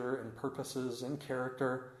pleasure and purposes and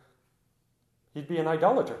character, he'd be an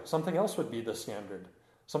idolater. Something else would be the standard.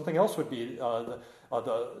 Something else would be the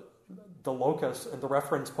locus and the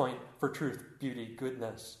reference point for truth, beauty,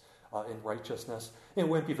 goodness, and righteousness. It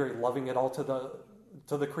wouldn't be very loving at all to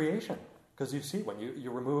the creation, because you see, when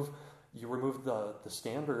you remove the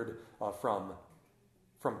standard from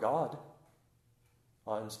God,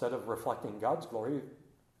 instead of reflecting God's glory,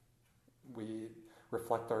 we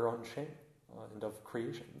reflect our own shame and of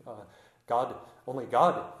creation. Only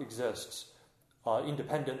God exists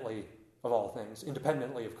independently of all things,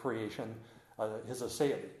 independently of creation, his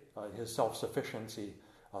aseity, his self-sufficiency.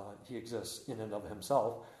 He exists in and of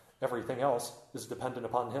himself. Everything else is dependent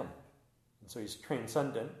upon him. And so he's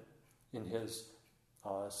transcendent in his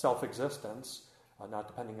self-existence, not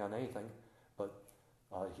depending on anything, but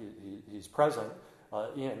he's present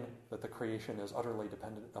in that the creation is utterly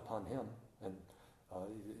dependent upon him. And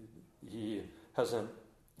he hasn't,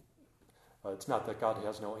 it's not that God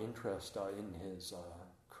has no interest in his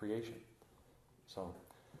creation. So,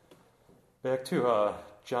 back to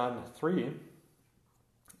John 3.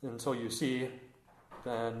 And so you see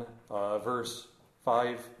then verse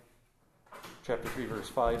 5, chapter 3, verse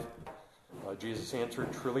 5, Jesus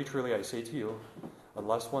answered, "Truly, truly, I say to you,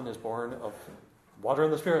 unless one is born of water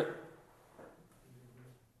and the Spirit,"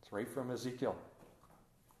 it's right from Ezekiel,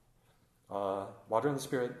 water and the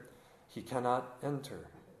Spirit, he cannot enter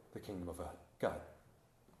the kingdom of God.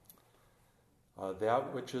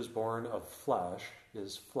 That which is born of flesh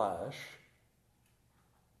is flesh,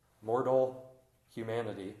 mortal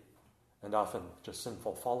humanity, and often just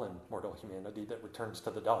sinful, fallen, mortal humanity that returns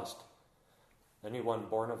to the dust. Anyone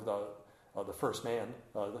born of the first man,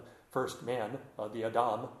 the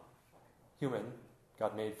Adam, human,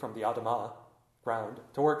 God made from the Adamah, ground,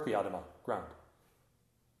 to work the Adamah, ground.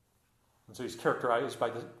 And so he's characterized by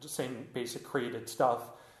the same basic created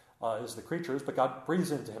stuff as the creatures, but God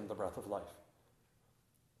breathes into him the breath of life.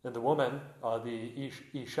 And the woman, the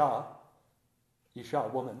Isha,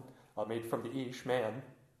 woman, made from the Ish, man,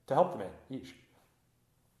 to help the man, Ish.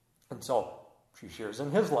 And so she shares in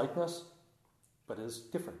his likeness, but is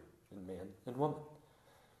different in man and woman.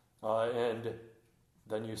 And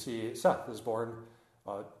then you see Seth is born,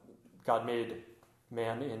 God made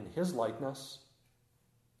man in his likeness,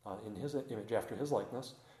 in his image after his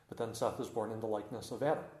likeness, but then Seth is born in the likeness of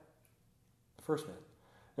Adam, the first man.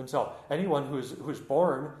 And so anyone who's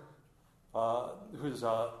born, who's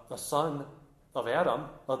a son of Adam,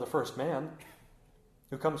 of the first man,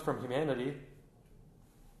 who comes from humanity,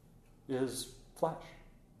 is flesh,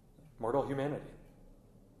 mortal humanity,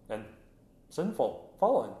 and sinful,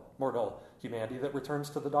 fallen, mortal humanity that returns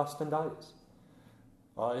to the dust and dies.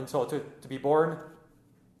 And so to be born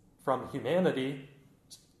from humanity,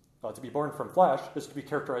 to be born from flesh, is to be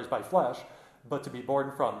characterized by flesh, but to be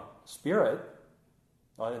born from spirit,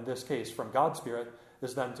 in this case from God's Spirit,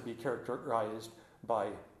 is then to be characterized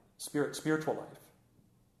by spiritual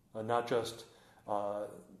life. Not just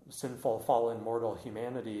sinful, fallen, mortal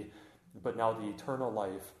humanity, but now the eternal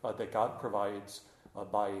life that God provides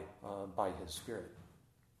by his Spirit.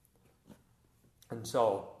 And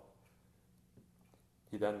so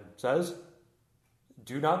he then says,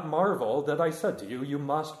 "Do not marvel that I said to you, you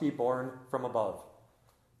must be born from above."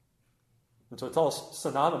 And so it's all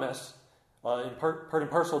synonymous, in part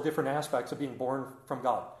and parcel, different aspects of being born from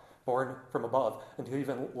God, born from above. And to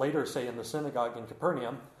even later say in the synagogue in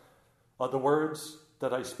Capernaum, the words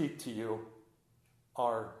that I speak to you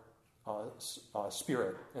are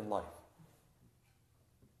spirit and life.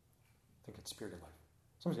 I think it's spirit and life.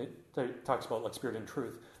 Sometimes it talks about like spirit and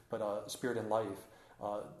truth, but spirit and life.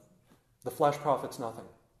 The flesh profits nothing.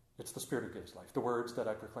 It's the Spirit who gives life. The words that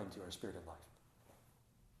I proclaim to you are spirit and life.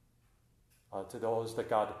 To those that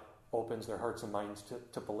God opens their hearts and minds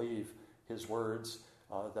to believe his words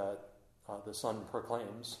that the Son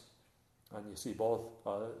proclaims. And you see both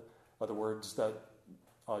the words that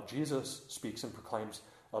Jesus speaks and proclaims,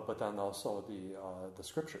 but then also the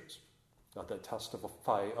Scriptures that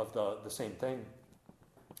testify of the same thing.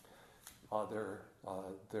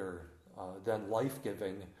 They're then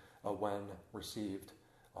life-giving when received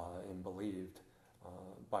and believed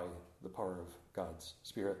by the power of God's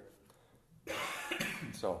Spirit.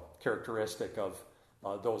 So, characteristic of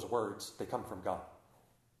those words, they come from God.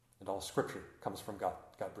 And all Scripture comes from God,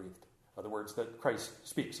 God-breathed. The words that Christ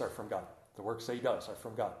speaks are from God. The works that he does are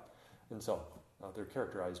from God. And so, they're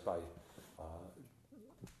characterized by,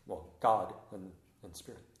 God and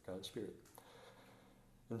Spirit, God's Spirit.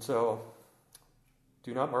 And so,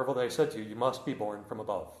 do not marvel that I said to you, you must be born from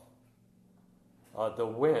above. The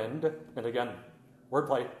wind, and again,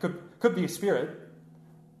 wordplay, could be spirit.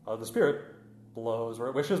 The Spirit blows where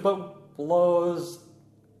it wishes, but blows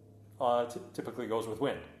typically goes with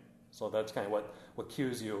wind. So that's kind of what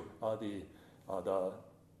cues you the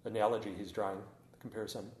analogy he's drawing, the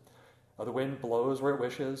comparison. The wind blows where it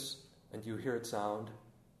wishes, and you hear its sound.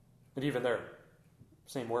 And even there,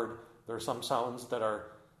 same word, there are some sounds that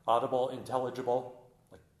are audible, intelligible,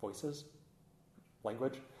 like voices,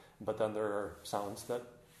 language, but then there are sounds that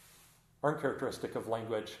aren't characteristic of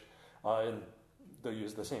language, and they'll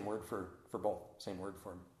use the same word for both, same word for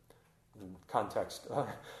them. And context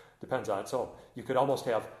depends on it. So you could almost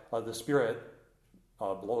have the Spirit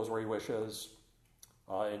blows where he wishes,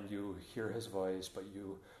 and you hear his voice, but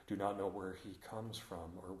you do not know where he comes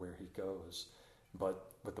from or where he goes.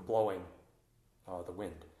 But with the blowing, the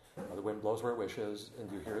wind blows where it wishes,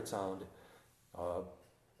 and you hear its sound,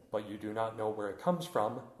 but you do not know where it comes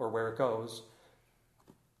from or where it goes.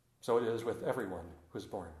 So it is with everyone who is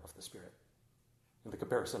born of the Spirit. And the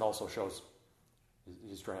comparison also shows,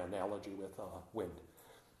 he's drawing an analogy with wind.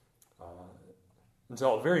 And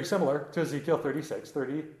so very similar to Ezekiel 36,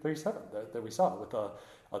 37 that we saw with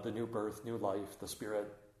the new birth, new life, the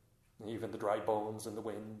Spirit, and even the dry bones and the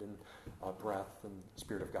wind and breath and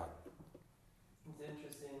Spirit of God. It's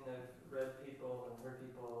interesting, I've read people and heard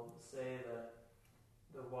people say that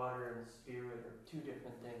the water and the Spirit are two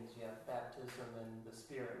different things. You have baptism and the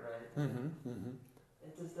Spirit, right?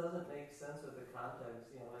 It just doesn't make sense with the context.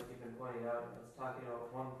 Like you've been pointing out, it's talking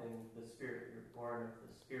about one thing, the Spirit. You're born of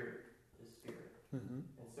the Spirit, the Spirit.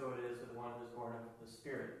 And so it is with one who's born of the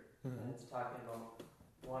Spirit. And it's talking about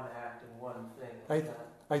one act and one thing.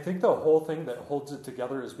 I think the whole thing that holds it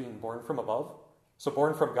together is being born from above. So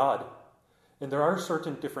born from God. And there are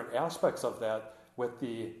certain different aspects of that with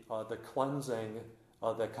the cleansing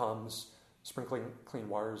that comes, sprinkling clean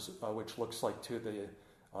waters, which looks like to the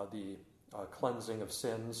cleansing of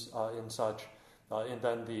sins and such, and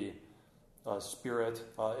then the Spirit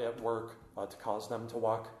at work to cause them to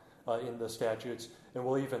walk in the statutes. And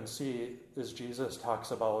we'll even see, as Jesus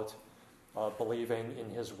talks about believing in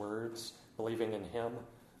his words, believing in him,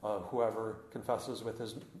 whoever confesses with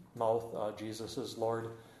his mouth Jesus is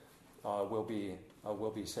Lord will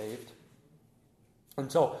be saved.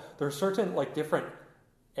 And so there are certain different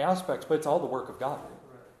aspects, but it's all the work of God.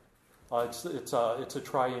 It's a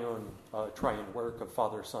triune work of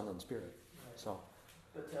Father, Son, and Spirit. So,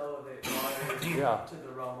 but to elevate water to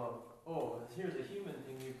the realm of here's a human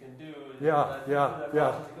thing you can do.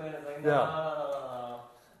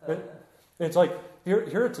 It's like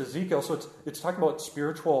here it's Ezekiel, so it's talking about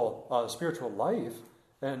spiritual life.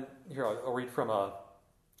 And here I'll read from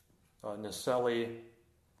Naselli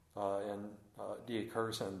and D.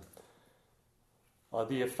 Carson.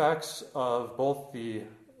 The effects of both the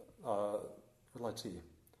let's see.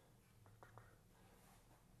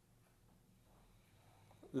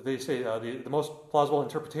 They say the most plausible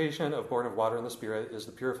interpretation of born of water and the Spirit is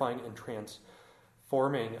the purifying and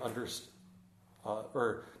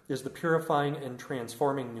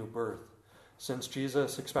transforming new birth. Since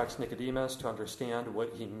Jesus expects Nicodemus to understand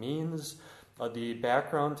what he means, the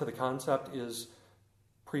background to the concept is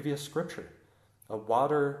previous scripture.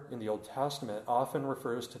 Water in the Old Testament often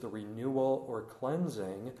refers to the renewal or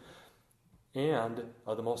cleansing, and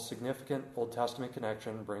the most significant Old Testament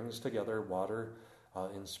connection brings together water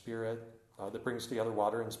and spirit. That brings together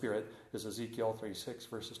water and spirit is Ezekiel 36,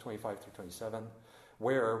 verses 25 through 27,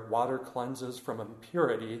 where water cleanses from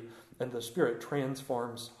impurity and the Spirit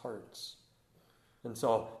transforms hearts. And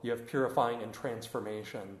so you have purifying and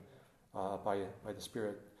transformation by the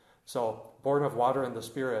Spirit. So born of water and the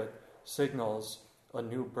Spirit signals a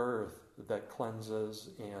new birth that cleanses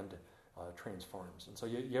and transforms. And so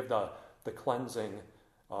you have the cleansing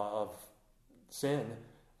of sin,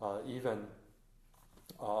 even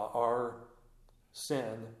our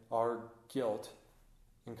sin, our guilt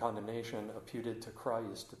and condemnation imputed to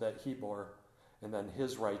Christ that he bore, and then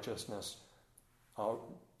his righteousness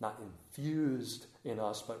not infused in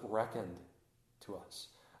us, but reckoned to us.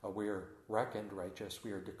 We are reckoned righteous.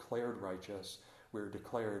 We are declared righteous. We are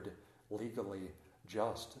declared legally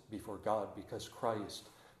just before God because Christ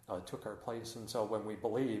took our place. And so when we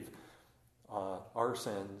believe, our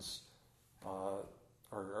sins are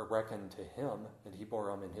reckoned to him, and he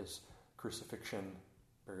bore them in his crucifixion,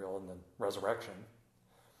 burial, and then resurrection,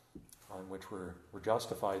 in which we're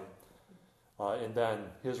justified. And then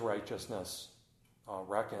his righteousness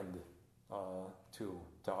reckoned to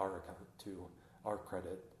our account, to our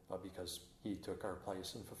credit, because he took our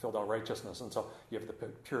place and fulfilled our righteousness. And so you have the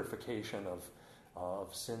purification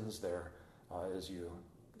of sins there as you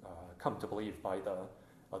come to believe by the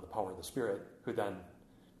power of the Spirit, who then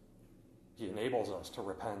he enables us to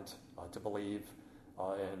repent, to believe,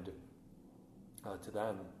 and to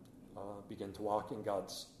then begin to walk in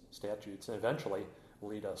God's statutes, and eventually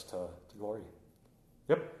lead us to glory.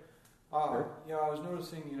 Yep. I was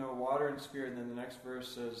noticing, water and spirit, and then the next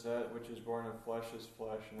verse says that which is born of flesh is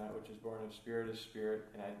flesh, and that which is born of spirit is spirit.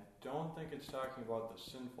 And I don't think it's talking about the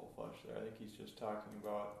sinful flesh there. I think he's just talking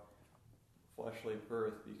about fleshly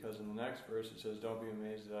birth, because in the next verse it says, "Don't be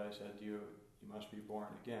amazed that I said to you, you must be born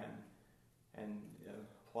again." And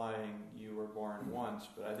implying you were born once,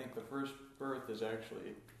 but I think the first birth is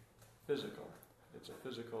actually physical. It's a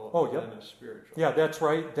physical and a spiritual. Yeah, that's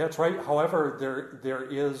right. That's right. However, there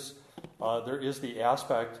is the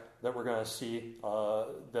aspect that we're going to see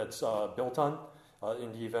that's built on,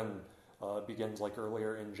 and even begins like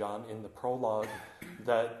earlier in John in the prologue,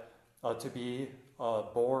 that to be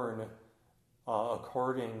born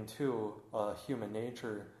according to human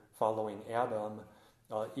nature, following Adam,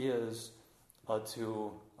 is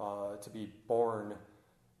to be born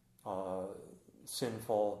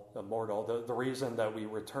sinful, mortal. The reason that we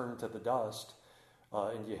return to the dust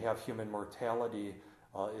and you have human mortality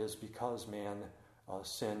is because man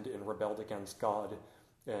sinned and rebelled against God,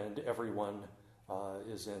 and everyone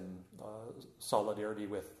is in solidarity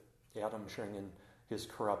with Adam, sharing in his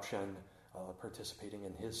corruption, participating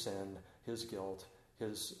in his sin, his guilt,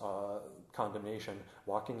 his condemnation,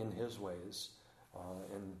 walking in his ways,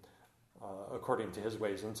 and according to his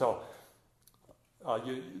ways. And so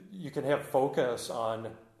you can have focus on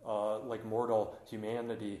like mortal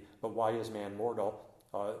humanity, but why is man mortal?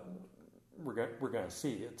 We're going to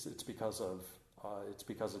see it's because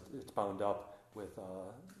it's bound up with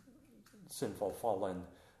sinful, fallen,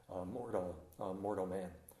 mortal man.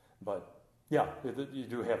 But yeah, you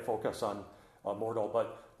do have focus on mortal.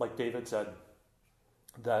 But like David said,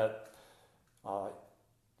 that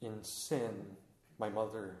in sin my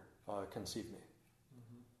mother conceived me.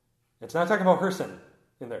 Mm-hmm. It's not talking about her sin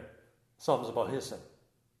in there. Psalms about his sin,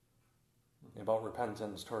 about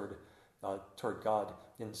repentance toward God.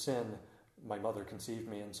 In sin, my mother conceived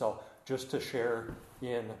me. And so just to share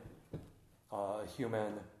in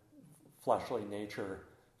human fleshly nature,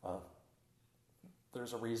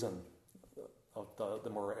 there's a reason of the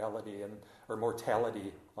mortality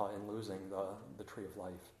in losing the tree of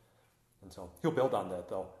life. And so he'll build on that,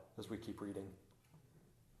 though, as we keep reading.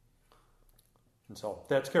 And so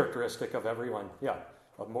that's characteristic of everyone. Yeah,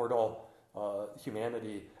 of mortal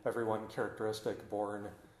humanity, everyone characteristic, born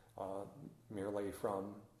merely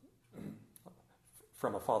from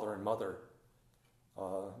a father and mother,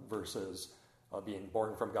 versus being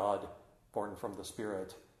born from God, born from the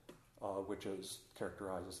Spirit, which is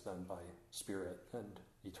characterized then by Spirit and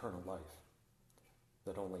eternal life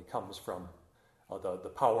that only comes from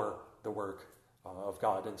the power, the work of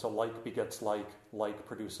God. And so like begets like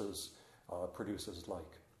produces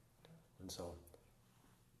like. And so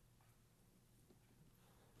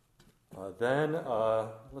then,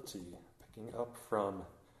 let's see, picking up from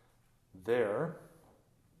there.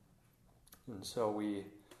 And so we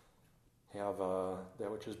have that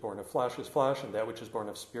which is born of flesh is flesh, and that which is born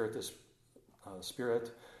of spirit is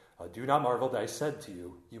spirit. Do not marvel that I said to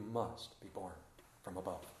you, you must be born from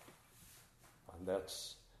above. And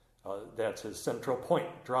that's his central point,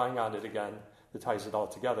 drawing on it again. It ties it all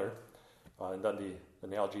together. And then the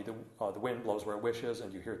analogy, the wind blows where it wishes,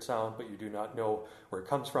 and you hear its sound, but you do not know where it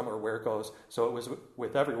comes from or where it goes. So it was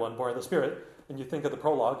with everyone born of the Spirit. And you think of the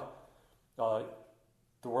prologue.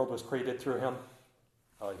 The world was created through him.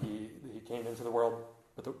 He came into the world,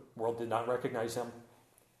 but the world did not recognize him.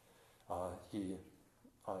 He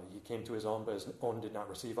came to his own, but his own did not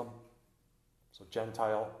receive him. So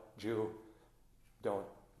Gentile, Jew, don't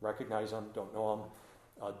recognize him, don't know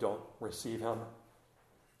him, don't receive him.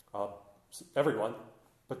 Everyone,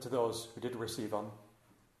 but to those who did receive him,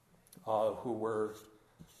 who were,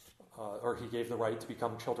 or he gave the right to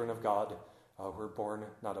become children of God, who were born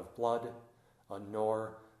not of blood,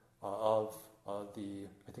 nor of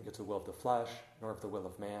I think it's the will of the flesh, nor of the will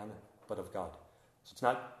of man, but of God. So it's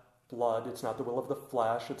not blood, it's not the will of the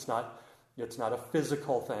flesh, it's not a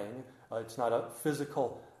physical thing, it's not a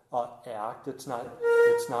physical act, it's not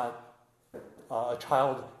a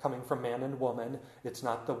child coming from man and woman, it's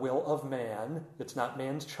not the will of man, it's not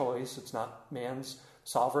man's choice, it's not man's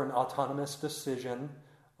sovereign autonomous decision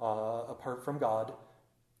apart from God,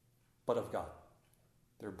 but of God.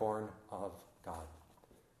 They're born of God.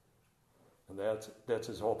 And that's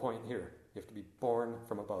his whole point here. You have to be born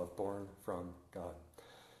from above, born from God.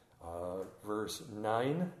 Verse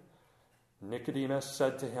 9, Nicodemus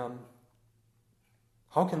said to him,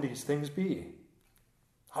 how can these things be?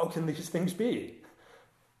 How can these things be?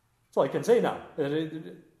 It's like insane now.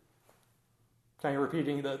 Kind of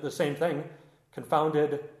repeating the same thing.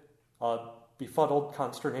 Confounded, befuddled,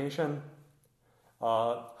 consternation.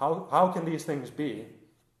 How can these things be?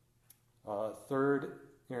 Third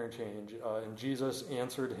interchange. And Jesus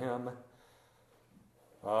answered him,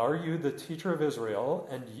 are you the teacher of Israel,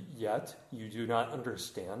 and yet you do not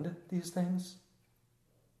understand these things?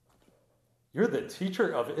 You're the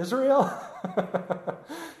teacher of Israel?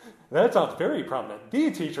 That sounds very prominent.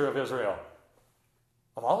 The teacher of Israel.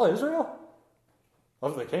 Of all Israel?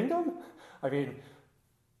 of the kingdom? I mean,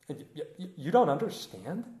 you don't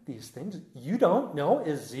understand these things? You don't know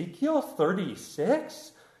Ezekiel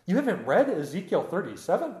 36? You haven't read Ezekiel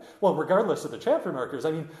 37? Well, regardless of the chapter markers,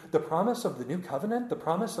 I mean, the promise of the new covenant, the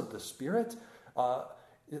promise of the Spirit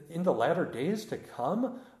in the latter days to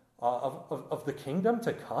come, of the kingdom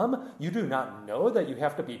to come, you do not know that you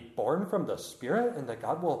have to be born from the Spirit and that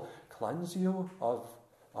God will cleanse you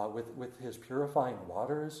with his purifying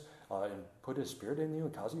waters and put his Spirit in you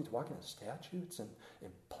and cause you to walk in his statutes and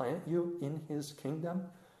plant you in his kingdom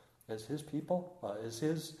as his people, as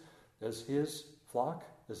his flock,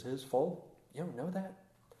 as his fold? You don't know that?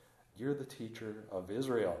 You're the teacher of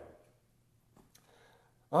Israel.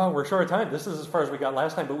 Oh, we're short of time. This is as far as we got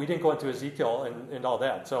last time, but we didn't go into Ezekiel and all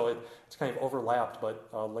that. So it's kind of overlapped, but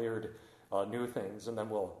layered new things. And then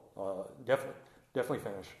we'll definitely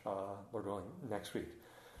finish, Lord willing, next week.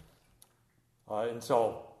 And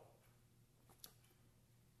so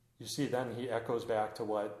you see then he echoes back to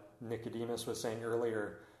what Nicodemus was saying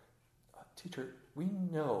earlier. Teacher, we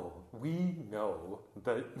know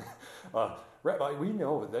that, Rabbi, we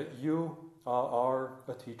know that you are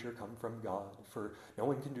a teacher come from God, for no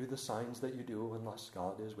one can do the signs that you do unless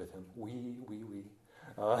God is with him. We.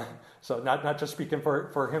 So not just speaking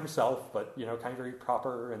for himself, but, kind of very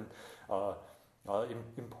proper and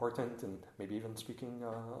important, and maybe even speaking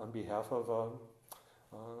on behalf of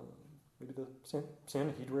maybe the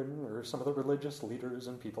Sanhedrin or some of the religious leaders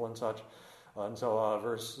and people and such. And so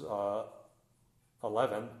verse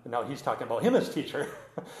 11, and now he's talking about him as teacher.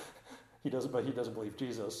 He doesn't believe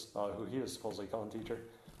Jesus, who he is supposedly calling teacher.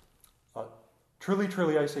 Truly,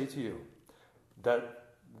 truly, I say to you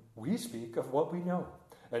that we speak of what we know,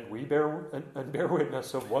 and we bear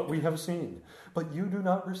witness of what we have seen, but you do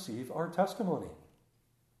not receive our testimony.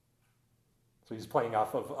 So he's playing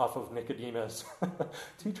off of Nicodemus.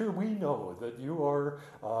 Teacher, we know that you are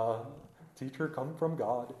teacher come from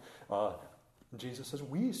God. Jesus says,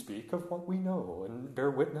 we speak of what we know and bear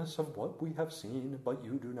witness of what we have seen, but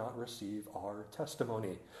you do not receive our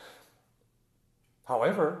testimony.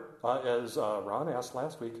 However, as Ron asked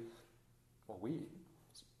last week, well, we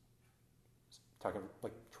talking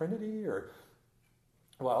like Trinity or,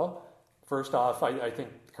 well, first off, I think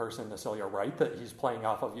Carson and Natalia are right that he's playing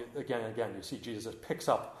off of, again and again, you see Jesus picks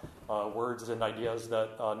up words and ideas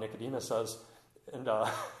that Nicodemus says and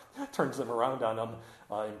turns them around on them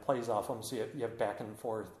and plays off them. So you have back and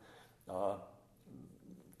forth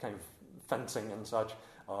kind of fencing and such,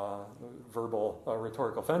 verbal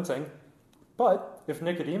rhetorical fencing. But if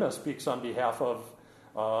Nicodemus speaks on behalf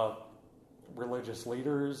of religious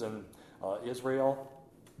leaders and Israel,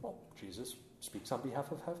 well, Jesus speaks on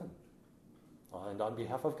behalf of heaven and on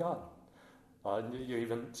behalf of God. You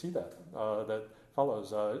even see that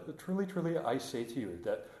follows. Truly, truly, I say to you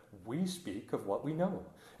that we speak of what we know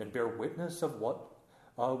and bear witness of what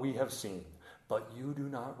we have seen, but you do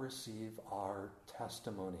not receive our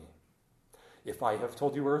testimony. If I have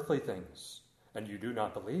told you earthly things and you do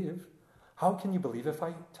not believe, how can you believe if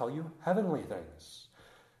I tell you heavenly things?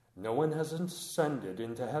 No one has ascended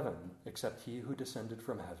into heaven except he who descended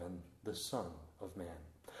from heaven, the Son of Man.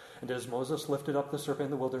 And as Moses lifted up the serpent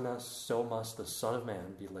in the wilderness, so must the Son of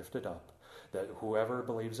Man be lifted up, that whoever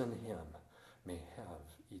believes in him may have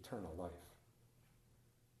eternal life.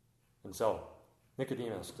 And so,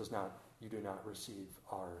 Nicodemus you do not receive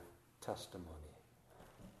our testimony.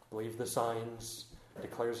 Believe the signs,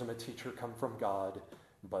 declares him a teacher come from God,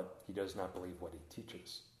 but he does not believe what he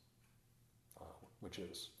teaches, which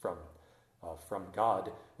is from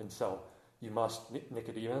God. And so,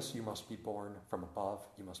 Nicodemus, you must be born from above.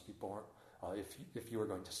 You must be born, if you are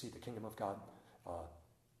going to see the kingdom of God,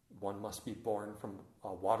 one must be born from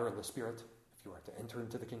water and the Spirit if you are to enter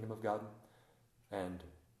into the kingdom of God. And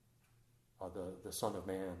the Son of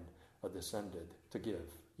Man descended to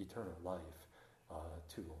give eternal life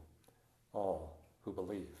to all who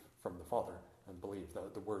believe from the Father and believe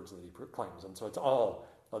the words that he proclaims. And so it's all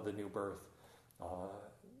of the new birth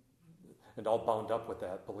and all bound up with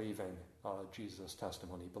that, believing Jesus'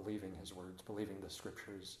 testimony, believing his words, believing the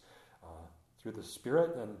scriptures through the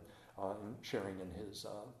Spirit and sharing in his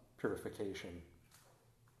purification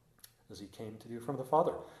as he came to do from the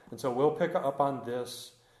Father. And so we'll pick up on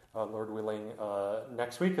this, Lord willing,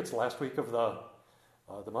 next week. It's the last week of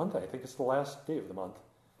the month. I think it's the last day of the month.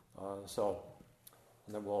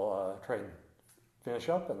 And then we'll try and finish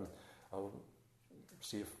up and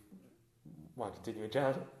see if we want to continue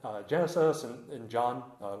Genesis and John.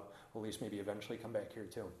 We'll at least maybe eventually come back here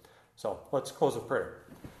too. So let's close with prayer.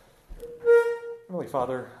 Heavenly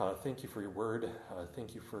Father, thank you for your word.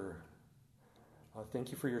 Thank you for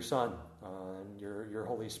thank you for your Son and your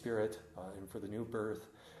Holy Spirit and for the new birth.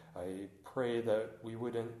 I pray that we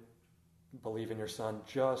wouldn't believe in your Son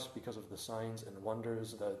just because of the signs and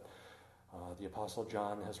wonders that the Apostle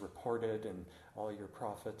John has reported, and all your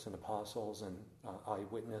prophets and apostles and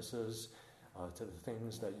eyewitnesses to the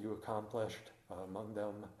things that you accomplished among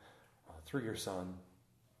them through your Son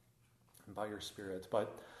and by your Spirit.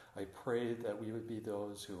 But I pray that we would be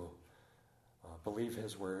those who believe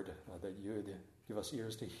his word, that you would give us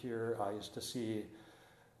ears to hear, eyes to see,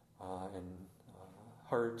 and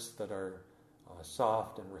hearts that are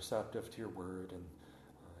soft and receptive to your word, and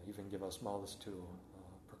even give us mouths to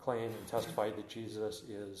proclaim and testify that Jesus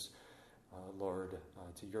is Lord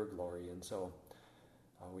to your glory. And so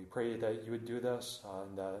we pray that you would do this,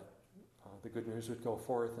 and that the good news would go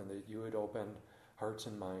forth, and that you would open hearts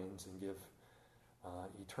and minds and give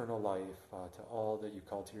eternal life to all that you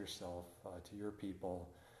call to yourself, to your people,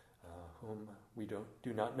 whom we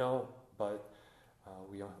do not know, but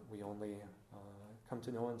we only come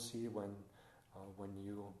to know and see when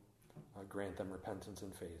you grant them repentance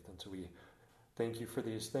and faith. And so we thank you for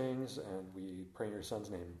these things, and we pray in your Son's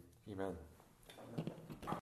name. Amen.